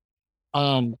things,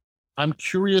 um, I'm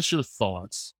curious your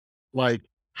thoughts. Like,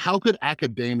 how could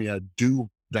academia do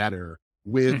better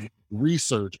with mhm,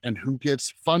 research and who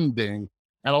gets funding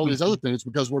and all these other mhm, things?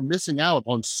 Because we're missing out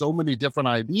on so many different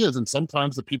ideas. And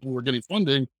sometimes the people who are getting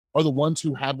funding are the ones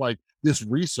who had like this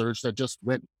research that just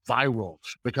went viral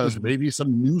because mhm, maybe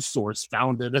some news source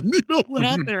found it and went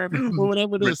out mhm, there or mhm.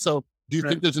 whatever it Right, is. So do you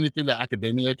right. think there's anything that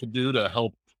academia could do to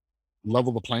help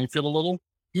level the playing field a little?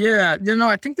 Yeah,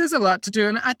 I think there's a lot to do.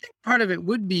 And I think part of it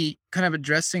would be kind of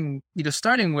addressing,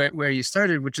 starting where you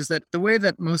started, which is that the way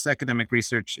that most academic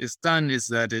research is done is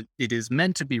that it is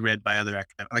meant to be read by other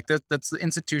academics. Like that's the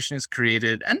institution is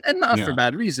created and not for Yeah.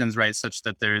 bad reasons, right? Such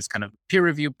that there is kind of peer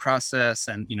review process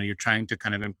and, you're trying to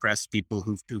kind of impress people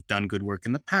who've done good work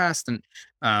in the past.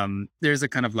 And there's a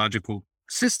kind of logical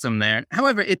system there.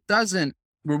 However, it doesn't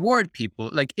reward people.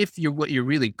 Like if what you're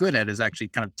really good at is actually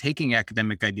kind of taking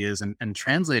academic ideas and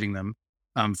translating them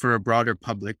for a broader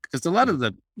public. Because a lot of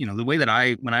the way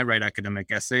that when I write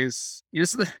academic essays,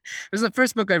 this is the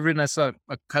first book I've written. I saw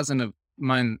a cousin of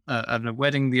mine at a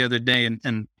wedding the other day,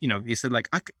 and he said like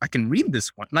I can read this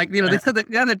one. Like they said that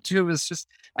the other two was just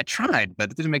I tried, but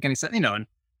it didn't make any sense.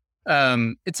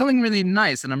 And it's something really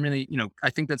nice, and I'm really I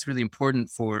think that's really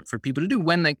important for people to do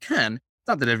when they can.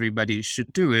 Not that everybody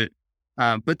should do it,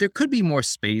 but there could be more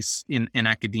space in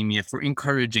academia for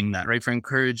encouraging that, right? For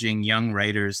encouraging young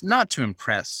writers not to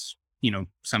impress,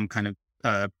 some kind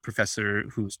of professor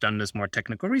who's done this more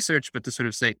technical research, but to sort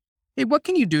of say, hey, what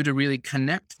can you do to really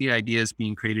connect the ideas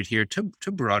being created here to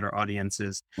broader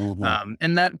audiences? Mhm.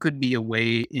 And that could be a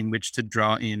way in which to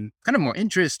draw in kind of more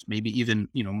interest, maybe even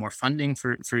more funding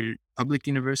for public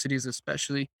universities,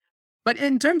 especially. But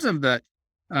in terms of the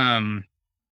um,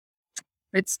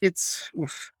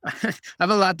 oof. I have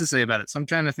a lot to say about it, so I'm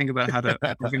trying to think about how to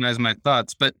organize my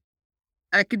thoughts. But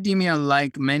academia,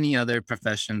 like many other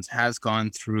professions, has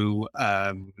gone through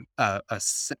a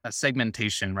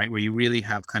segmentation, right, where you really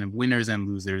have kind of winners and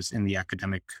losers in the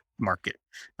academic market.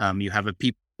 You have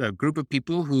a group of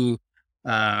people who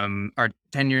are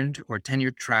tenured or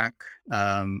tenure track,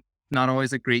 not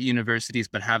always at great universities,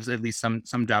 but have at least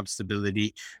some job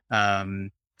stability.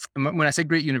 Um, when I say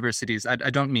great universities, I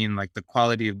don't mean like the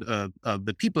quality of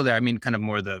the people there. I mean kind of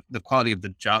more the quality of the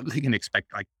job they can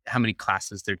expect, like how many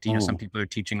classes they're teaching. Some Mm. people are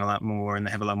teaching a lot more and they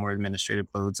have a lot more administrative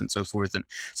loads and so forth. And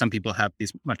some people have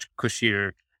these much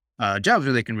cushier jobs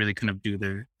where they can really kind of do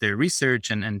their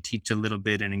research and teach a little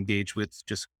bit and engage with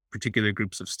just particular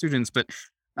groups of students. But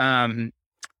um,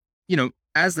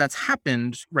 as that's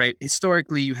happened, right,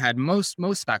 historically you had most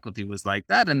faculty was like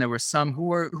that. And there were some who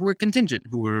were contingent,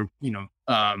 who were,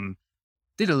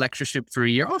 did a lectureship for a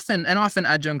year. Often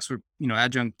adjuncts were,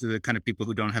 adjunct to the kind of people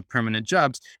who don't have permanent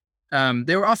jobs.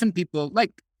 There were often people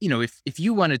like, if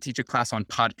you want to teach a class on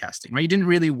podcasting, right? You didn't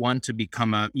really want to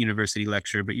become a university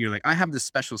lecturer, but you're like, I have this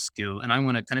special skill and I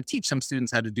want to kind of teach some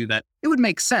students how to do that. It would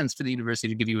make sense for the university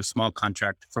to give you a small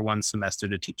contract for one semester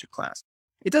to teach a class.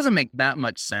 It doesn't make that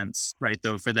much sense, right,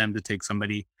 though, for them to take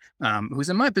somebody who's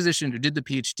in my position, who did the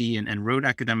PhD and wrote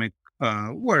academic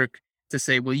work, to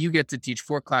say, well, you get to teach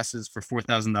 4 classes for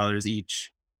 $4,000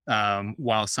 each,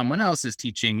 while someone else is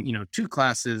teaching, 2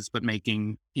 classes, but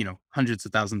making, hundreds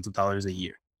of thousands of dollars a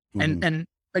year. And Mhm. and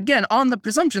again, on the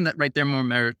presumption that, right, they're more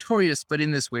meritorious, but in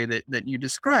this way that you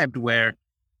described, where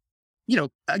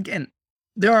again,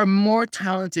 there are more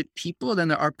talented people than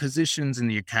there are positions in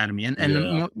the academy.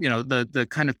 Yeah. The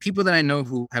kind of people that I know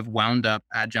who have wound up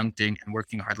adjuncting and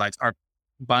working hard lives are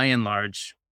by and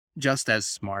large just as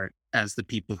smart as the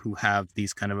people who have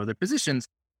these kind of other positions.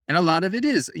 And a lot of it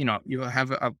is, you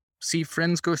have see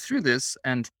friends go through this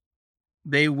and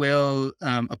they will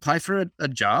apply for a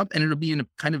job and it'll be in a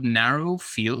kind of narrow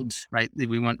field, right?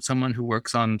 We want someone who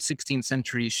works on 16th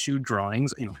century shoe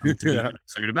drawings, nothing to be Yeah.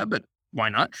 excited about, but why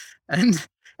not? And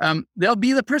they'll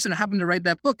be the person who happened to write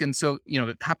that book. And so,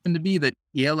 it happened to be that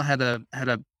Yale had a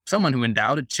someone who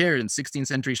endowed a chair in 16th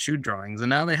century shoe drawings. And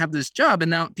now they have this job. And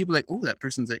now people are like, oh, that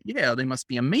person's at Yale. They must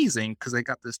be amazing because they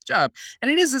got this job. And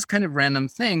it is this kind of random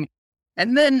thing.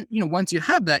 And then, once you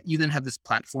have that, you then have this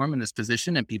platform and this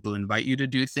position and people invite you to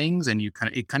do things and it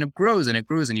kind of grows and it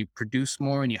grows and you produce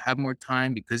more and you have more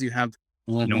time because you have,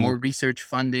 Mhm. more research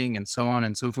funding and so on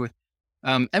and so forth.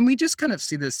 And we just kind of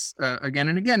see this again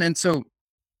and again. And so,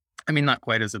 I mean, not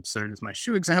quite as absurd as my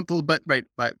shoe example, but right,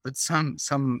 but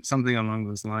something along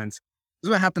those lines. This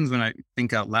is what happens when I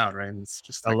think out loud, right? And it's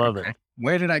just I like, love it. okay,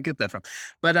 where did I get that from?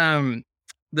 But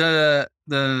the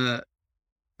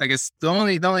I guess the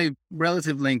only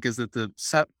relative link is that the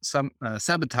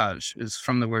sabotage is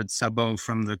from the word sabot,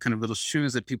 from the kind of little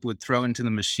shoes that people would throw into the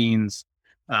machines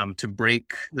to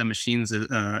break the machines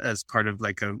as part of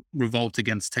like a revolt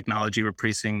against technology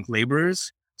replacing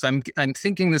laborers. So I'm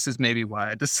thinking this is maybe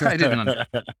why I decided on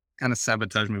kind of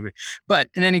sabotage movie. But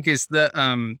in any case,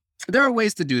 there are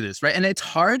ways to do this, right? And it's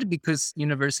hard because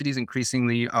universities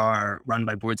increasingly are run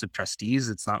by boards of trustees.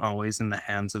 It's not always in the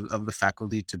hands of the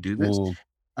faculty to do this.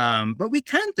 Mm, But we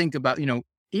can think about,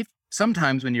 if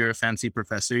sometimes when you're a fancy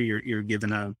professor, you're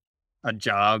given a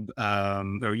job,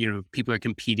 or people are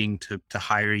competing to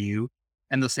hire you,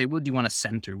 and they'll say, "Well, do you want a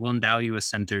center? We'll endow you a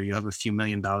center. You have a few $1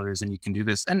 million, and you can do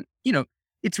this." And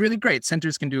it's really great.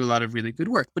 Centers can do a lot of really good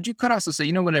work. But you could also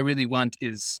say, what I really want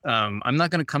is, I'm not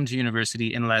going to come to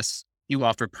university unless you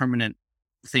offer permanent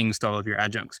things to all of your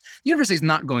adjuncts. University is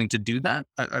not going to do that.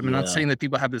 I'm not yeah. saying that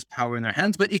people have this power in their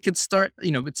hands, but it could start,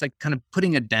 it's like kind of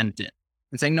putting a dent in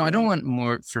and saying, no, I don't want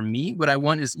more for me. What I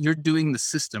want is you're doing the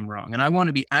system wrong. And I want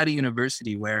to be at a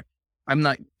university where I'm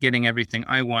not getting everything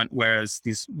I want, whereas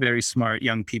these very smart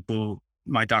young people,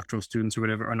 my doctoral students or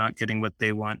whatever, are not getting what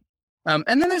they want. And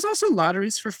then there's also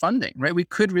lotteries for funding, right? We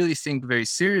could really think very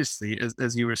seriously,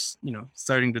 as you were,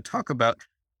 starting to talk about.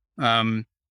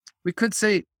 We could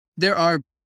say there are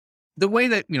the way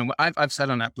that, I've sat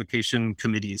on application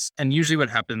committees, and usually what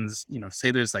happens,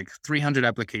 say there's like 300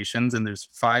 applications and there's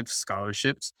 5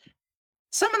 scholarships.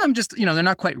 Some of them just, they're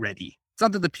not quite ready. It's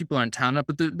not that the people aren't town up,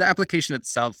 but the application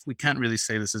itself, we can't really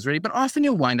say this is ready. But often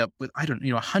you'll wind up with, I don't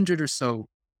know, 100 or so.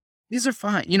 These are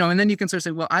fine, and then you can sort of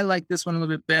say, well, I like this one a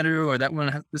little bit better, or that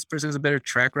one, this person has a better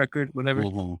track record, whatever.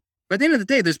 Mhm. But at the end of the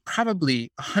day, there's probably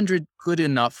 100 good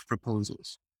enough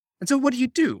proposals. And so what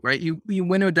do, right? You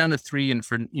winnow down to 3, and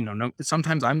for, no,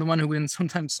 sometimes I'm the one who wins,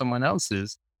 sometimes someone else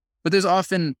is, but there's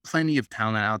often plenty of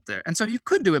talent out there. And so you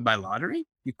could do it by lottery.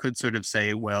 You could sort of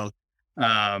say, well,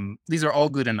 these are all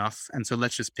good enough. And so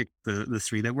let's just pick the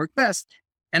 3 that work best.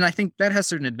 And I think that has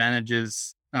certain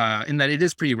advantages in that it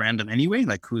is pretty random anyway,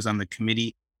 like who's on the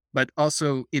committee, but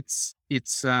also it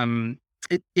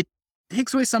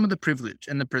takes away some of the privilege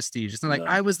and the prestige. It's not like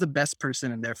Yeah. I was the best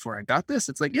person and therefore I got this.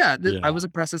 It's like, yeah, I Yeah. was a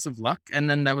process of luck, and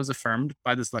then that was affirmed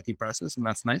by this lucky process, and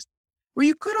that's nice. Or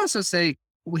you could also say,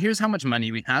 well, here's how much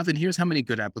money we have, and here's how many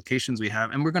good applications we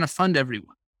have, and we're going to fund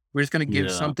everyone. We're just going to give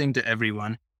Yeah. something to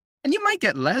everyone. And you might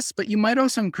get less, but you might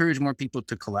also encourage more people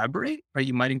to collaborate, right?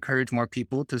 You might encourage more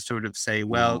people to sort of say,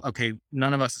 well, Mhm. okay,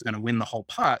 none of us is going to win the whole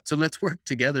pot. So let's work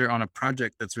together on a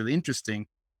project that's really interesting.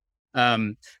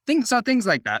 Things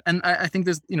like that. And I think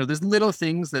there's little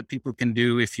things that people can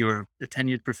do. If you're a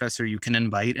tenured professor, you can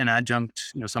invite an adjunct,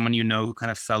 someone who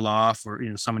kind of fell off, or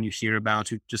someone you hear about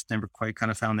who just never quite kind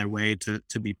of found their way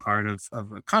to be part of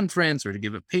a conference, or to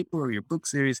give a paper or your book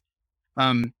series.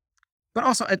 But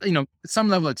also, at some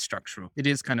level, it's structural. It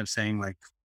is kind of saying, like,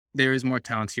 there is more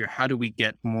talent here. How do we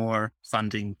get more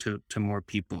funding to more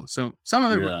people? So some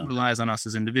of it Yeah. relies on us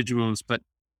as individuals, but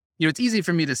it's easy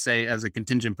for me to say as a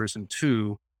contingent person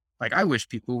too, like, I wish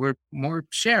people were more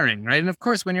sharing, right? And of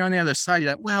course, when you're on the other side,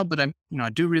 you're like, well, but I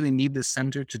do really need this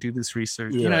center to do this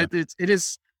research. Yeah. It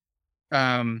is,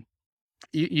 um,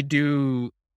 you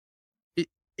do,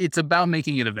 it's about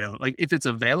making it available. Like, if it's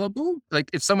available,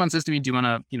 like if someone says to me, do you want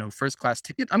a, first class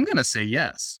ticket? I'm going to say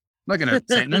yes. I'm not going to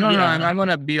say, no, no, no, Yeah. I'm going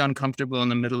to be uncomfortable in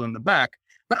the middle and the back.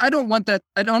 But I don't want that.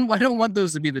 I don't want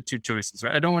those to be the 2 choices,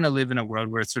 right? I don't want to live in a world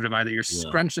where it's sort of either you're Yeah.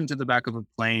 scrunched into the back of a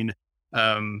plane,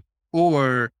 um,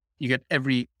 or you get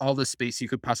all the space you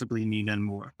could possibly need and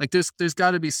more. Like, there's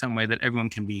got to be some way that everyone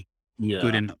can be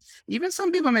good Yeah. enough. Even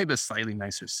some people may have a slightly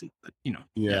nicer seat, but yeah.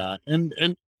 Yeah.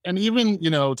 And even,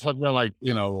 talking about, like,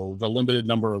 the limited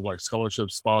number of, like, scholarship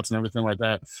spots and everything like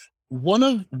that. One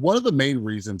of the main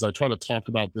reasons I try to talk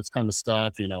about this kind of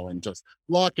stuff, and just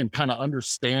luck and kind of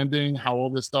understanding how all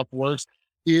this stuff works,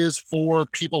 is for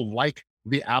people like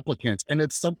the applicants. And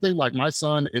it's something like, my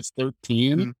son is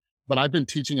 13, Mhm, but I've been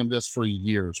teaching him this for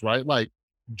years, right? Like,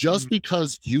 just mhm,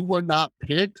 because you were not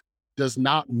picked does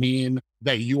not mean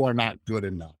that you are not good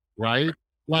enough, right? yeah.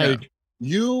 Like,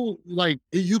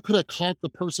 you could have caught the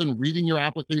person reading your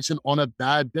application on a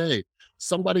bad day.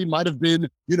 Somebody might have been,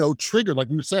 triggered, like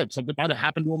you said. Something might have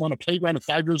happened to them on a playground at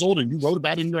 5 years old, and you wrote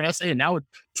about it in your essay, and now it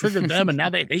triggered them, and now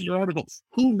they hate your article.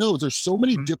 Who knows? There's so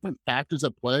many Mhm, different factors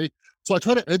at play. So I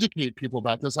try to educate people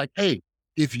about this. Like, hey,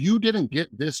 if you didn't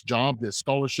get this job, this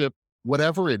scholarship,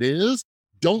 whatever it is,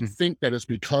 don't Mm, think that it's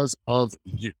because of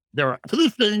you. There are other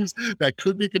things that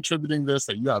could be contributing this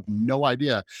that you have no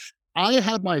idea. I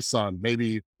had my son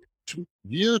maybe 2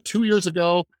 years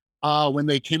ago, when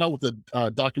they came out with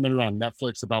a documentary on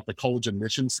Netflix about the college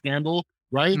admissions scandal,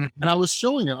 right? mhm, And I was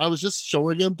just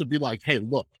showing him to be like, hey,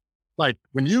 look, like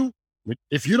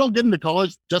if you don't get into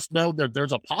college, just know that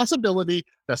there's a possibility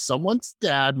that someone's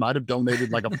dad might have donated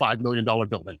like a $5 million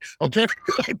building. Okay.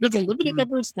 There's a limited mm,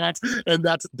 number of spots, and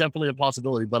that's definitely a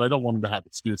possibility, but I don't want him to have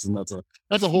excuses. And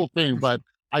that's a whole thing. But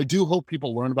I do hope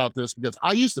people learn about this because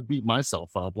I used to beat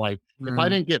myself up. Like if I mm,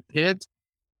 didn't get picked,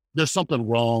 there's something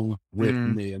wrong with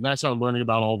mm, me. And I started learning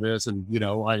about all this. And,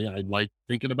 I like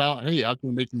thinking about, hey, how can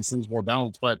we make these things more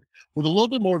balanced? But with a little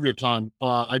bit more of your time,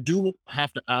 I do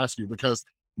have to ask you because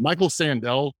Michael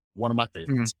Sandel, one of my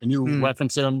mm, favorites, and you mm,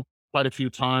 reference him quite a few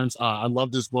times. I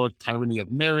love this book, Tyranny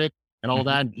of Merit, and all mhm,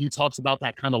 that. He talks about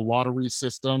that kind of lottery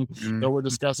system that mm, we're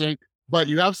discussing. But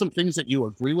you have some things that you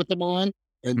agree with him on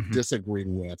and mhm, disagree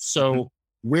with. mhm, So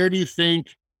where do you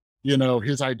think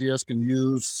his ideas can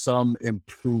use some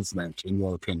improvement in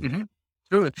your opinion? mhm.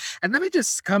 Sure. And let me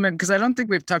just comment because I don't think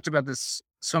we've talked about this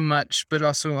so much, but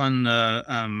also on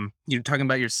you're talking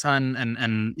about your son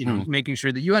and Mm, making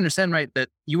sure that you understand, right, that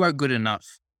you are good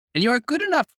enough. And you are good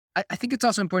enough. I think it's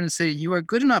also important to say you are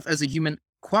good enough as a human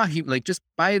like just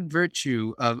by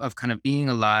virtue of kind of being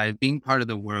alive, being part of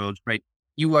the world, right?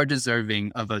 You are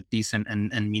deserving of a decent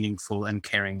and meaningful and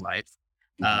caring life.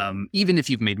 mhm, Even if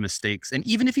you've made mistakes and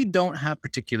even if you don't have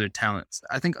particular talents.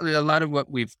 I think a lot of what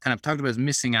we've kind of talked about is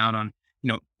missing out on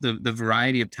the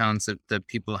variety of talents that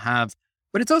people have.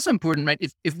 But it's also important, right?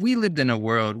 If we lived in a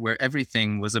world where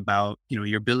everything was about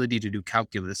your ability to do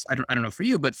calculus, I don't know for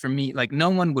you, but for me, like no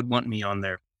one would want me on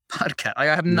their podcast. I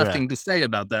have yeah, nothing to say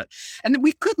about that. And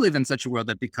we could live in such a world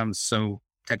that becomes so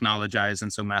technologized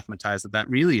and so mathematized that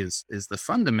really is the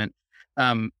fundament.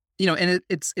 And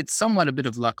it's somewhat a bit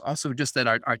of luck also just that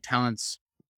our talents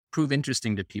prove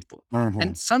interesting to people. mhm,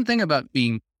 And something about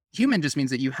being human just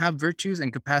means that you have virtues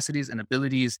and capacities and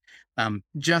abilities.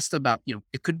 Just about,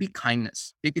 it could be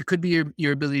kindness. It could be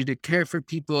your ability to care for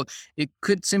people. It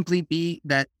could simply be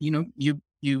that, you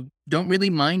don't really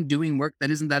mind doing work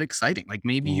that isn't that exciting. Like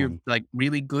maybe you're mhm, like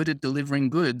really good at delivering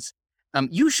goods.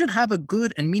 You should have a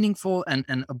good and meaningful and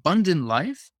abundant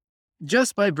life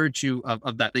just by virtue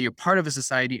of that you're part of a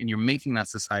society and you're making that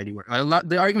society work.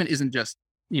 The argument isn't just,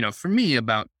 for me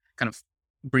about kind of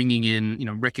bringing in,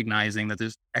 recognizing that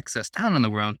there's excess talent in the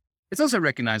world. It's also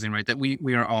recognizing, right, that we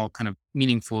are all kind of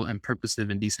meaningful and purposive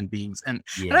and decent beings. And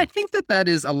I yeah, think that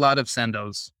is a lot of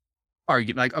Sandel's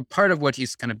argument. Like a part of what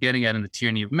he's kind of getting at in the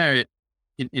tyranny of merit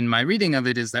in my reading of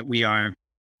it is that we are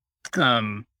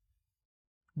um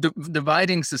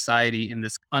dividing society in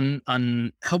this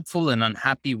unhelpful and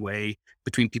unhappy way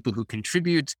between people who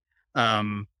contribute,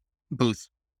 um, both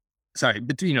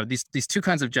between these two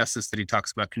kinds of justice that he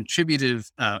talks about, contributive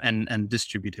and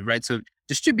distributive, right? So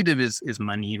distributive is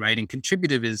money, right, and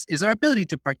contributive is our ability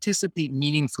to participate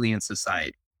meaningfully in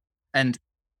society, and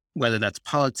whether that's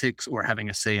politics or having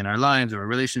a say in our lives or our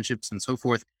relationships and so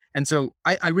forth. And so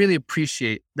I really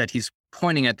appreciate that he's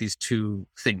pointing at these two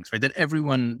things, right? That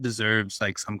everyone deserves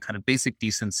like some kind of basic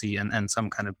decency and some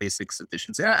kind of basic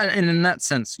sufficiency. And in that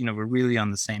sense, we're really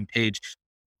on the same page.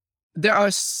 There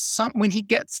are some when he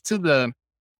gets to the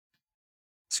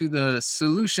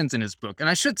solutions in his book, and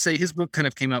I should say his book kind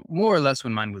of came out more or less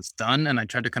when mine was done, and I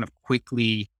tried to kind of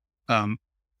quickly um,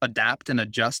 adapt and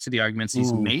adjust to the arguments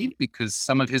he's mm, made because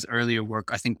some of his earlier work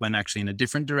I think went actually in a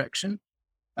different direction.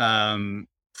 Um,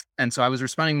 and so I was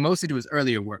responding mostly to his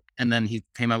earlier work, and then he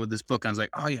came out with this book. And I was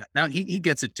like, oh yeah, now he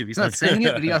gets it too. He's not saying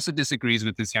it, but he also disagrees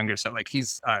with his younger self. Like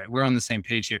he's all right. We're on the same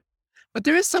page here. But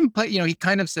there is some play, he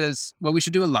kind of says, well, we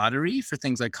should do a lottery for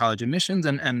things like college admissions.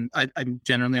 And I'm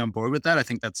generally on board with that. I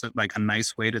think that's like a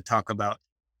nice way to talk about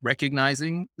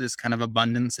recognizing this kind of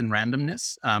abundance and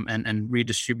randomness, and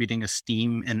redistributing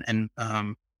esteem and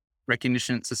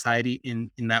recognition in society in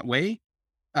that way.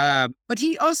 But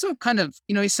he also kind of,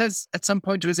 he says at some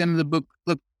point towards the end of the book,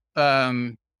 look,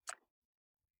 um,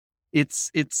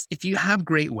 it's if you have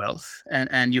great wealth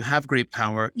and you have great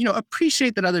power,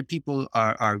 appreciate that other people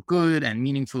are good and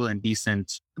meaningful and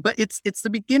decent. But it's the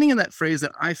beginning of that phrase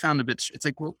that I found a bit. It's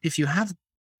like, well, if you have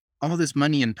all this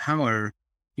money and power,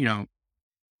 you know,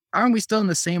 aren't we still in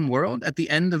the same world at the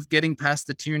end of getting past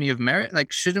the tyranny of merit?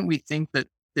 Like, shouldn't we think that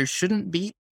there shouldn't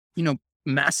be,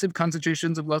 massive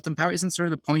concentrations of wealth and power? Isn't sort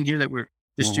of the point here that we're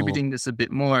mhm, distributing this a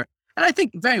bit more? And I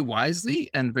think very wisely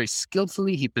and very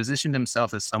skillfully, he positioned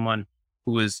himself as someone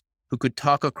who could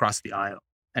talk across the aisle.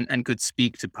 and could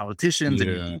speak to politicians. And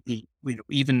Yeah. he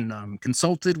even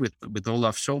consulted with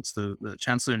Olaf Scholz, the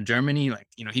chancellor in Germany. Like,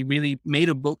 he really made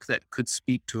a book that could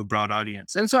speak to a broad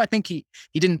audience. And so I think he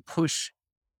didn't push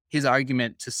his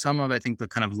argument to some of, I think, the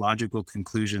kind of logical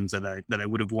conclusions that I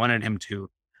would have wanted him to,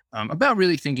 about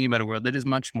really thinking about a world that is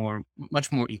much more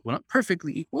equal, not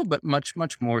perfectly equal, but much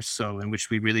more so, in which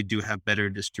we really do have better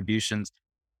distributions.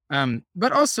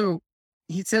 But also,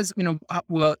 he says,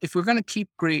 well, if we're going to keep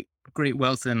great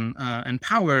wealth and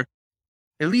power,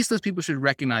 at least those people should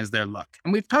recognize their luck.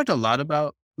 And we've talked a lot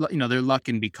about, their luck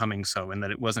in becoming so, and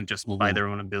that it wasn't just by Mhm. their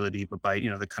own ability, but by,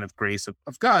 the kind of grace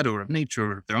of God or of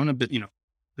nature, or their own ability,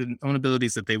 the own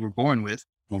abilities that they were born with,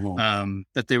 Mhm.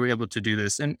 that they were able to do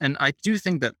this. And I do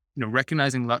think that,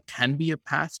 recognizing luck can be a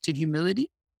path to humility.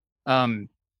 Um,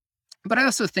 but I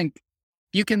also think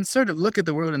you can sort of look at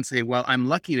the world and say, well, I'm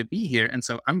lucky to be here. And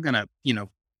so I'm going to,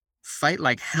 fight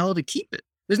like hell to keep it.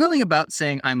 There's nothing about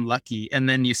saying I'm lucky and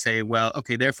then you say, well,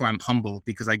 okay, therefore I'm humble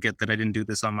because I get that I didn't do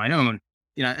this on my own.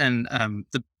 And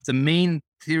the main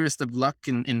theorist of luck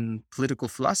in political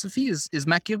philosophy is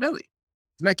Machiavelli.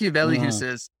 It's Machiavelli who Mhm.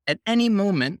 says, at any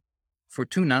moment,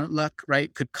 fortuna, luck,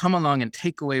 right, could come along and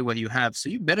take away what you have. So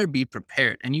you better be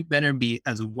prepared, and you better be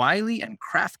as wily and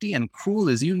crafty and cruel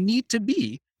as you need to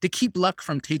be to keep luck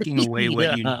from taking away what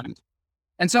Yeah. you need.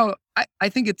 And so I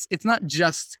think it's not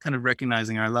just kind of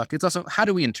recognizing our luck. It's also, how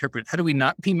do we interpret? How do we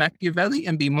not be Machiavelli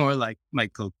and be more like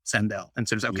Michael Sandel and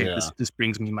sort of say, okay, Yeah. this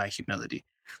brings me my humility.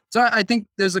 So I think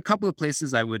there's a couple of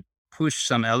places I would push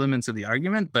some elements of the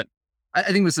argument, but I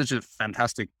think it was such a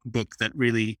fantastic book that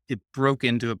really, it broke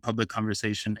into a public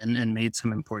conversation and made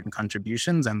some important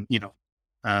contributions. And,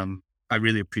 I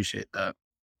really appreciate that.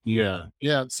 Yeah.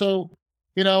 Yeah. So,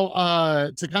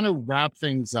 to kind of wrap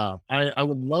things up, I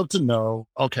would love to know.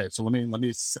 Okay, so let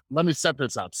me set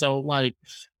this up. So, like,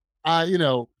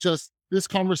 just this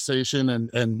conversation, and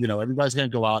everybody's gonna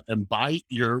go out and buy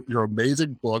your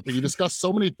amazing book, and you discuss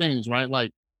so many things, right?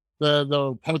 Like,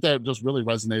 the part that just really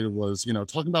resonated was,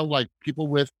 talking about, like, people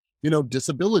with,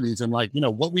 disabilities, and, like,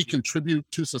 what we contribute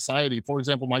to society. For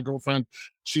example, my girlfriend,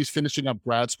 she's finishing up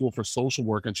grad school for social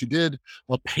work, and she did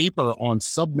a paper on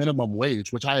sub minimum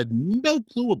wage, which I had no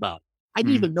clue about. I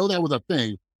didn't Mm, even know that was a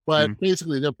thing. But mm,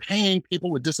 basically, they're paying people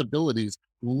with disabilities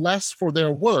less for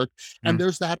their work, and mm,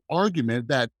 there's that argument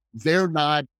that they're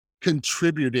not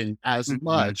contributing as mm, mm,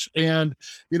 much. And,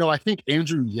 I think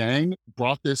Andrew Yang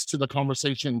brought this to the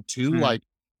conversation too. mm, Like,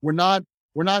 we're not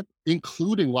we're not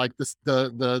including, like, this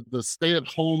the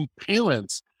stay-at-home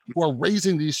parents who are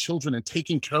raising these children and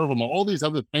taking care of them, and all these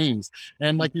other things.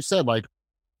 And like you said, like,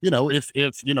 if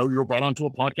you were brought onto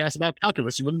a podcast about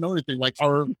calculus, you wouldn't know anything. Like,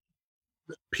 our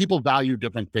people value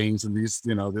different things, and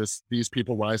these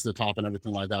people rise to the top and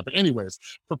everything like that. But anyways,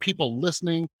 for people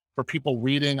listening, for people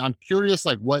reading, I'm curious,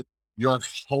 like, what your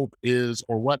hope is,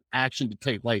 or what action to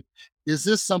take. Like, is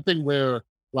this something where,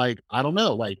 like, I don't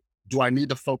know, like, do I need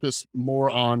to focus more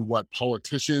on what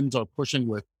politicians are pushing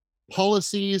with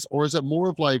policies, or is it more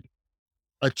of, like,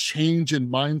 a change in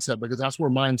mindset? Because that's where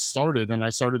mine started, and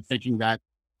I started thinking that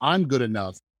I'm good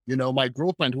enough. My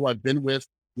girlfriend, who I've been with,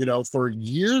 for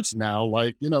years now,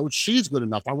 like, she's good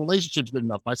enough. Our relationship's good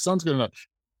enough. My son's good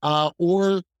enough.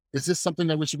 Or is this something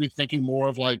that we should be thinking more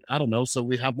of, like, I don't know, so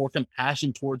we have more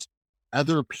compassion towards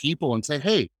other people and say,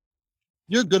 hey,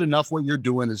 you're good enough. What you're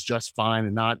doing is just fine,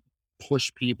 and not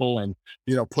push people and,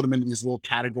 put them in these little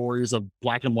categories of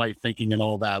black and white thinking and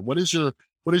all that. What is your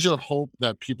hope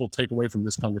that people take away from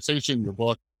this conversation, your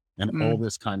book, and all mm.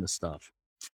 this kind of stuff?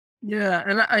 Yeah,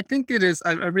 and I think it is.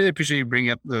 I really appreciate you bringing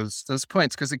up those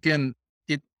points, because again,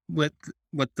 it what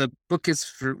the book is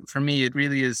for me, it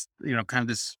really is, kind of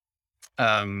this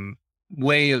um,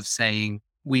 way of saying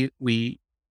we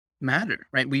matter,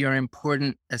 right? We are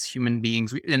important as human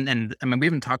beings. And I mean, we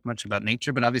haven't talked much about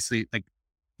nature, but obviously, like,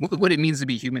 what it means to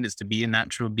be human is to be a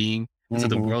natural being. And so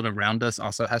the Mhm. world around us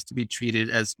also has to be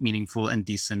treated as meaningful and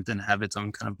decent and have its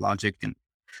own kind of logic,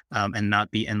 and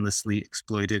not be endlessly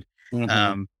exploited.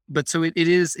 Mhm. But so it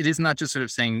is not just sort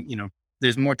of saying,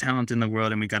 there's more talent in the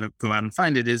world and we got to go out and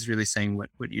find it. It is really saying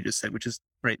what you just said, which is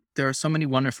right. There are so many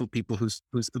wonderful people whose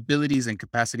abilities and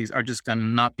capacities are just going to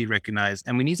not be recognized,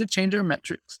 and we need to change our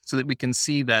metrics so that we can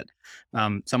see that,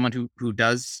 someone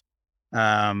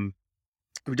um,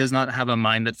 who does not have a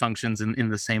mind that functions in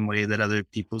the same way that other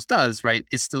people's does, right,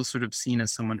 is still sort of seen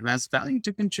as someone who has value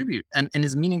to contribute, and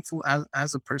is meaningful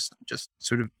as a person, just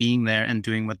sort of being there and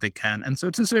doing what they can. And so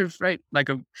to sort of, right, like,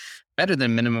 a better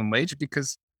than minimum wage,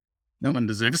 because no one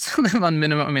deserves to live on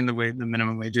minimum. I mean, the way the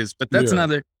minimum wage is, but that's Yeah.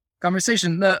 another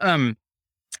conversation.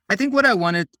 I think what I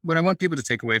want people to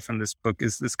take away from this book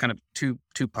is this kind of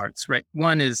two parts, right?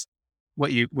 One is,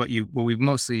 what we've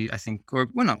mostly, I think, or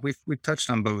well, no, we've touched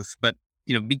on both, but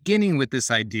beginning with this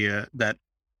idea that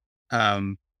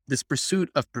this pursuit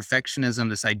of perfectionism,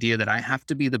 this idea that I have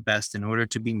to be the best in order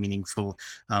to be meaningful,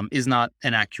 is not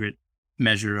an accurate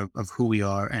measure of who we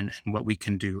are and what we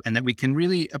can do, and that um,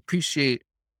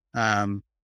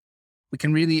 we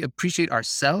can really appreciate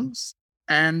ourselves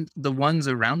and the ones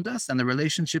around us and the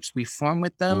relationships we form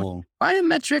with them Mm, by a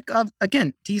metric of,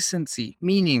 again, decency,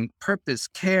 meaning, purpose,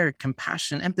 care,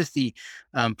 compassion, empathy,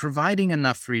 providing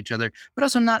enough for each other, but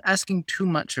also not asking too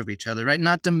much of each other, right?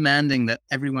 Not demanding that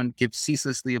everyone gives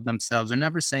ceaselessly of themselves, or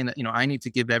never saying that, I need to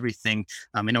give everything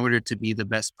in order to be the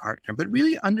best partner, but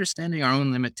really understanding our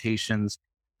own limitations,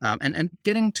 and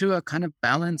getting to a kind of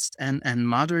balanced and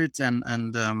moderate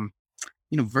and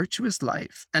virtuous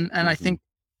life. And I mhm. think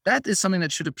that is something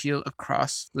that should appeal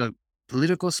across the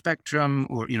political spectrum,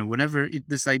 or, whatever,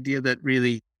 this idea that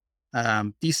really,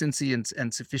 decency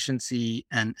and sufficiency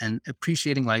and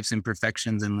appreciating life's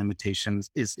imperfections and limitations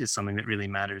is something that really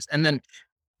matters. And then,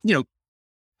 you know,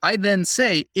 I then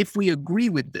say, if we agree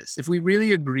with this, if we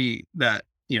really agree that,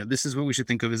 this is what we should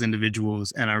think of as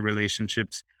individuals and our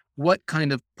relationships, what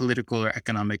kind of political or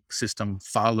economic system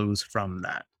follows from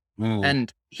that? Mm,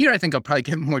 And here I think I'll probably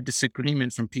get more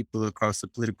disagreement from people across the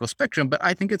political spectrum, but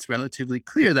I think it's relatively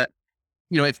clear that,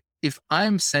 if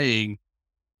I'm saying,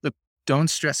 look, don't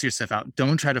stress yourself out,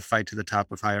 don't try to fight to the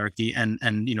top of hierarchy, and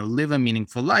live a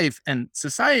meaningful life. And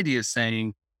society is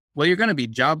saying, well, you're going to be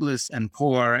jobless and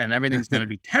poor and everything's going to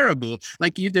be terrible.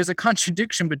 Like, there's a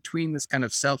contradiction between this kind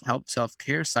of self-help,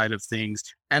 self-care side of things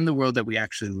and the world that we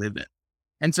actually live in.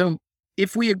 And so,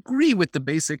 if we agree with the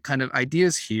basic kind of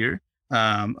ideas here,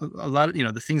 a lot of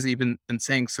the things that you've been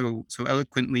saying so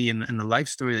eloquently, in the life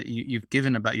story that you've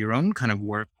given about your own kind of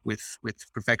work with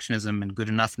perfectionism and good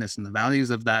enoughness and the values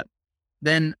of that,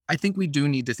 then I think we do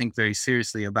need to think very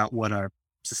seriously about what our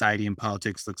society and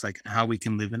politics looks like, and how we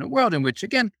can live in a world in which,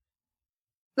 again,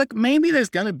 look, maybe there's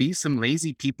gonna be some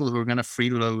lazy people who are gonna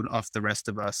freeload off the rest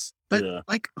of us, but, yeah.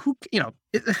 like,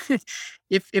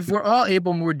 if we're all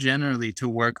able more generally to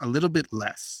work a little bit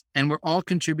less, and we're all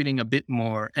contributing a bit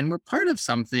more, and we're part of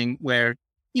something where,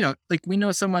 like, we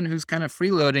know someone who's kind of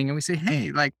freeloading, and we say,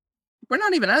 "Hey, like, we're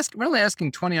only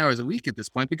asking 20 hours a week at this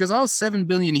point, because all 7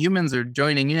 billion humans are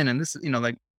joining in, and this,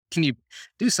 like, can you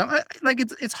do something?" Like,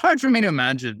 it's hard for me to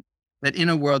imagine that in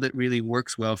a world that really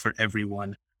works well for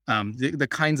everyone, the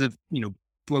kinds of,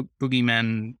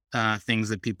 boogeyman things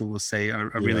that people will say are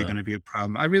really Yeah. going to be a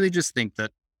problem. I really just think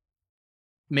that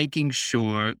making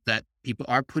sure that people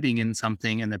are putting in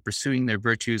something and they're pursuing their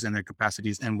virtues and their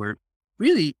capacities, and we're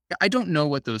really, I don't know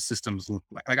what those systems look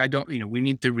like. Like, I don't, we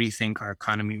need to rethink our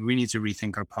economy, we need to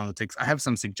rethink our politics. I have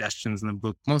some suggestions in the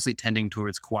book, mostly tending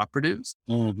towards cooperatives,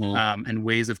 Mhm. and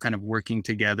ways of kind of working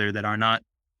together that are not,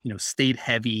 state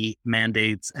heavy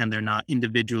mandates, and they're not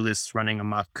individualists running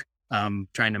amok,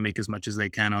 trying to make as much as they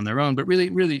can on their own, but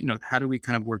really, really, how do we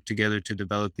kind of work together to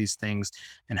develop these things,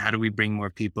 and how do we bring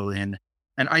more people in?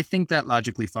 And I think that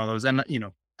logically follows. And,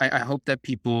 I hope that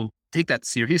people take that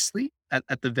seriously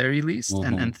at the very least,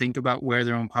 and, Mhm. and think about where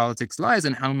their own politics lies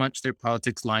and how much their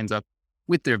politics lines up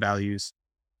with their values.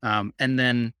 And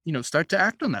then, start to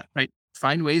act on that, right?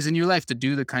 Find ways in your life to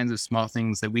do the kinds of small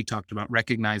things that we talked about,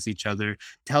 recognize each other,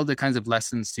 tell the kinds of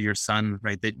lessons to your son,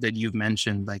 right? That you've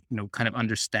mentioned, like, kind of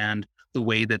understand the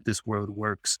way that this world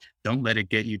works. Don't let it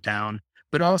get you down.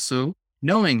 But also,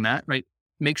 knowing that, right?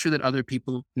 Make sure that other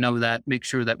people know that. Make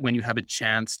sure that when you have a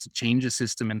chance to change a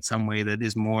system in some way that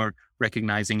is more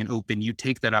recognizing and open, you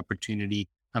take that opportunity.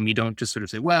 You don't just sort of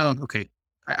say, well, okay,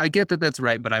 I get that that's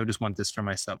right, but I just want this for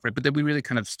myself, right? But then we really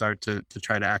kind of start to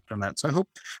try to act on that. So I hope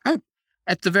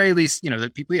at the very least,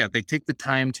 that people, yeah, they take the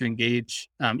time to engage,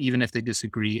 even if they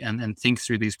disagree, and think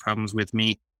through these problems with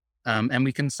me, and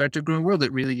we can start to grow a world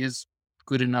that really is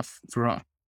good enough for all.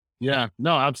 Yeah,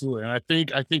 no, absolutely. And I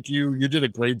think you did a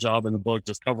great job in the book,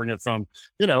 just covering it from,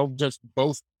 just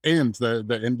both ends,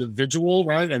 the individual,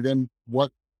 right? And then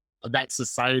what that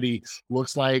society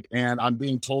looks like. And I'm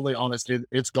being totally honest,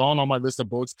 it's gone on my list of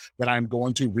books that I'm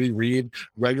going to reread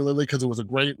regularly, because it was a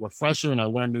great refresher and I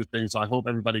learned new things. So I hope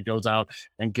everybody goes out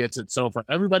and gets it. So for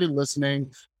everybody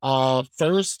listening,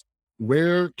 first,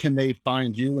 where can they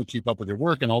find you and keep up with your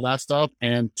work and all that stuff?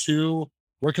 And two,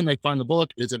 where can they find the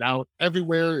book? Is it out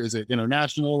everywhere? Is it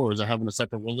international, or is it having a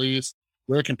separate release?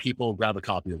 Where can people grab a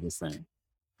copy of this thing?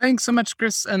 Thanks so much,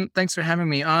 Chris, and thanks for having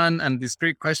me on, and these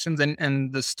great questions,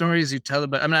 and the stories you tell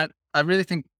about. I mean, I really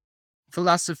think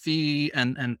philosophy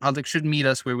and politics should meet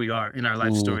us where we are in our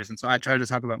life Mm, stories. And so I try to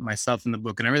talk about myself in the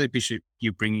book, and I really appreciate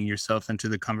you bringing yourself into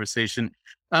the conversation.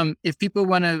 If people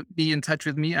want to be in touch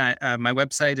with me, my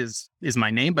website is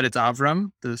my name, but it's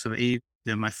Avram.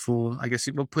 My full. I guess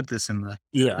we'll put this in the.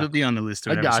 yeah, It'll be on the list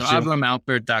or I whatever. So got you.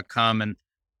 avramalpert.com, and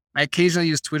I occasionally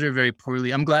use Twitter very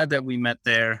poorly. I'm glad that we met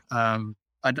there. I'm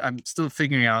still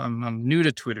figuring out. I'm new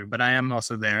to Twitter, but I am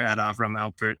also there at Avram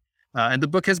Alpert. And the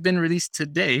book has been released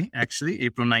today, actually,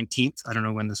 April 19th. I don't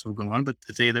know when this will go on, but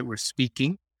the day that we're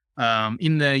speaking,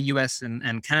 in the US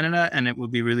and Canada, and it will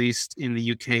be released in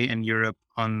the UK and Europe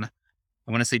on,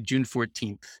 I want to say, June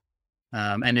 14th.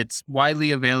 And it's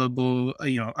widely available.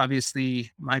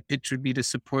 Obviously, my pitch would be to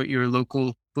support your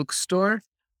local bookstore.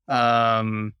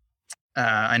 Um,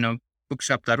 I know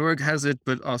bookshop.org has it,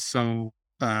 but also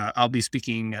I'll be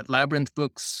speaking at Labyrinth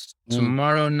Books Mm,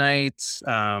 tomorrow night.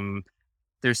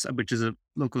 Which is a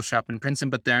local shop in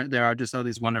Princeton, but there are just all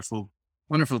these wonderful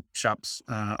shops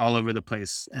all over the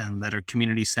place, and that are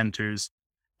community centers,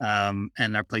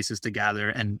 and are places to gather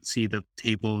and see the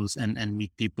tables and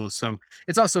meet people. So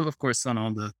it's also, of course, on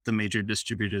all the major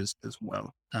distributors as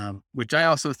well, which I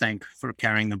also thank for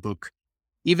carrying the book.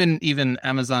 Even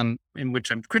Amazon, in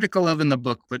which I'm critical of in the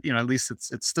book, but at least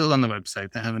it's still on the website.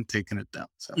 I haven't taken it down.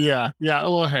 So yeah, yeah.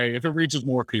 Well, hey, if it reaches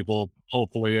more people,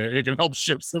 hopefully it can help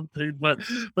shift something. But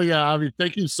yeah, I mean,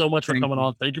 thank you so much for thank coming you.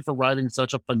 on. Thank you for writing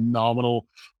such a phenomenal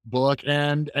book,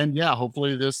 and yeah,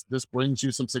 hopefully this brings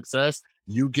you some success.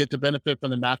 You get to benefit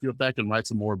from the Matthew effect and write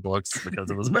some more books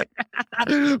because it was. But yeah,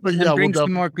 And we'll bring some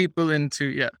definitely. more people into,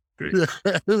 yeah, great.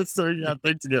 Yeah. So yeah,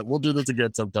 thanks again. We'll do this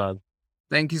again sometime.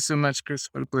 Thank you so much, Chris.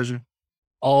 What a pleasure.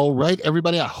 All right,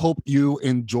 everybody. I hope you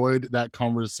enjoyed that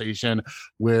conversation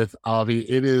with Avi.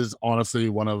 It is honestly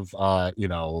one of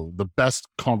the best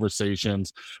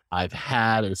conversations I've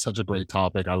had. It's such a great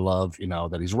topic. I love,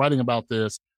 that he's writing about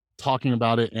this, talking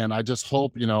about it. And I just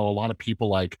hope, a lot of people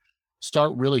like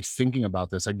start really thinking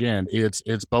about this. Again,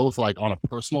 it's both like on a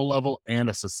personal level and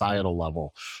a societal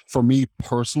level. For me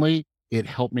personally, it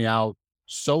helped me out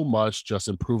so much just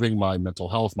improving my mental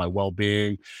health, my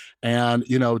well-being, and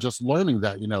just learning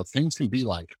that things can be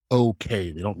like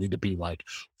okay, they don't need to be like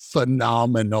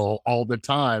phenomenal all the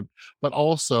time, but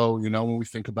also when we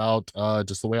think about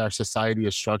just the way our society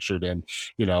is structured, and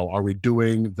are we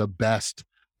doing the best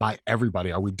by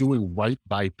everybody? Are we doing right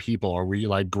by people? Are we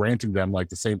like granting them like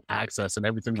the same access and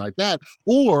everything like that,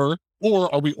 or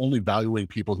are we only valuing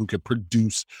people who could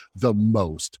produce the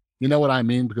most? You know what I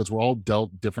mean? Because we're all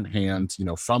dealt different hands,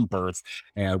 from birth,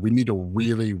 and we need to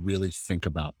really, really think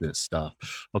about this stuff.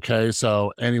 Okay.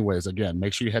 So, anyways, again,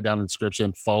 make sure you head down in the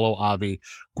description, follow Avi,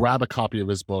 grab a copy of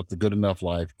his book, The Good Enough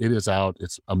Life. It is out.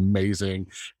 It's amazing.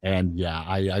 And yeah,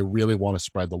 I really want to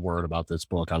spread the word about this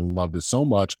book. I love this so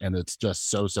much. And it's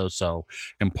just so, so, so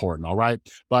important. All right.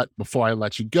 But before I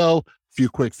let you go, few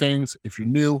quick things. If you're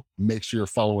new, make sure you're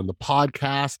following the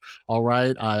podcast. All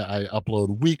right. I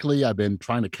upload weekly. I've been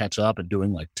trying to catch up and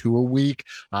doing like 2 a week,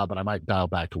 but I might dial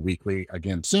back to weekly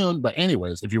again soon. But,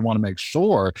 anyways, if you want to make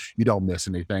sure you don't miss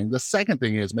anything, the second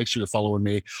thing is make sure you're following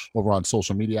me over on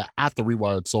social media at The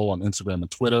Rewired Soul on Instagram and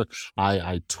Twitter.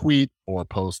 I tweet or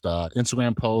post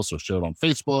Instagram posts or share it on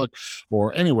Facebook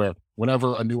or anywhere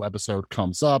whenever a new episode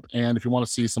comes up. And if you want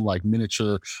to see some like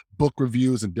miniature book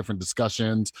reviews and different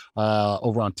discussions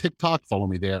over on TikTok, follow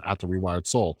me there at The Rewired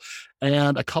Soul.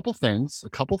 And a couple things,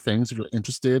 if you're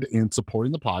interested in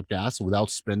supporting the podcast without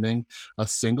spending a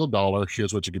single dollar,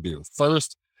 here's what you can do.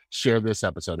 First, share this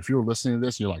episode. If you're listening to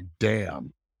this, and you're like,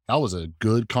 damn, that was a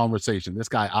good conversation. This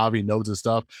guy, Avi, knows his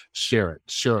stuff. Share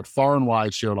it far and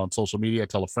wide. Share it on social media.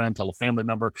 Tell a friend, tell a family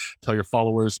member, tell your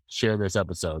followers, share this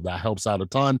episode. That helps out a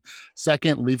ton.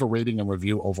 Second, leave a rating and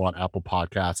review over on Apple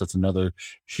Podcasts. That's another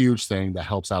huge thing that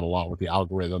helps out a lot with the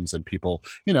algorithms and people,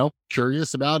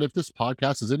 curious about if this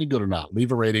podcast is any good or not.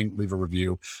 Leave a rating, leave a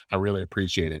review. I really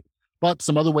appreciate it. But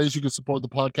some other ways you can support the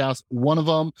podcast. One of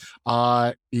them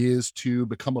is to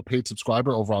become a paid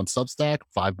subscriber over on Substack,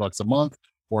 $5 a month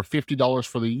or $50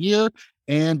 for the year.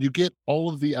 And you get all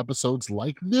of the episodes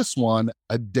like this one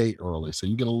a day early. So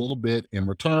you get a little bit in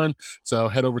return. So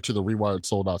head over to the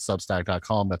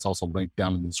rewiredsoul.substack.com. That's also linked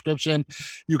down in the description.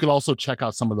 You can also check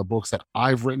out some of the books that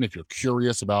I've written if you're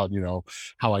curious about,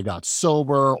 how I got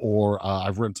sober, or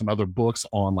I've written some other books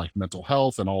on like mental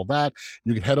health and all that.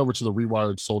 You can head over to the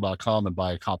rewiredsoul.com and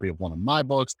buy a copy of one of my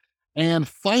books. And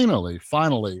finally,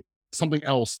 something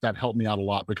else that helped me out a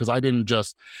lot, because I didn't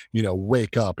just,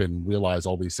 wake up and realize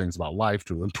all these things about life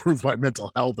to improve my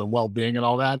mental health and well-being and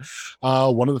all that.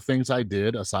 One of the things I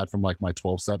did, aside from like my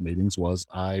 12-step meetings, was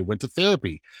I went to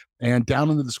therapy. And down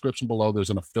in the description below,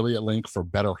 there's an affiliate link for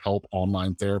BetterHelp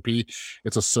Online Therapy.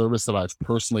 It's a service that I've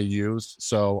personally used,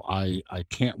 so I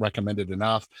can't recommend it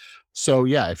enough. So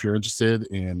yeah, if you're interested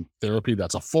in therapy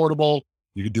that's affordable,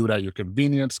 you can do it at your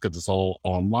convenience because it's all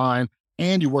online,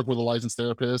 and you work with a licensed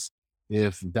therapist.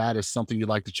 If that is something you'd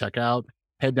like to check out,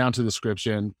 head down to the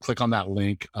description, click on that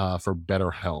link for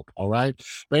BetterHelp. All right.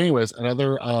 But anyways,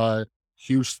 another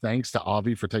huge thanks to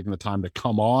Avi for taking the time to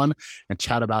come on and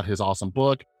chat about his awesome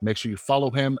book. Make sure you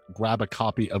follow him, grab a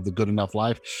copy of The Good Enough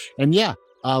Life. And yeah,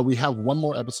 we have one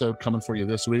more episode coming for you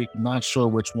this week. Not sure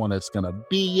which one it's going to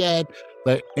be yet.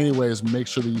 But anyways, make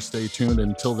sure that you stay tuned.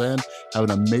 Until then, have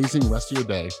an amazing rest of your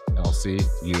day, and I'll see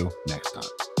you next time.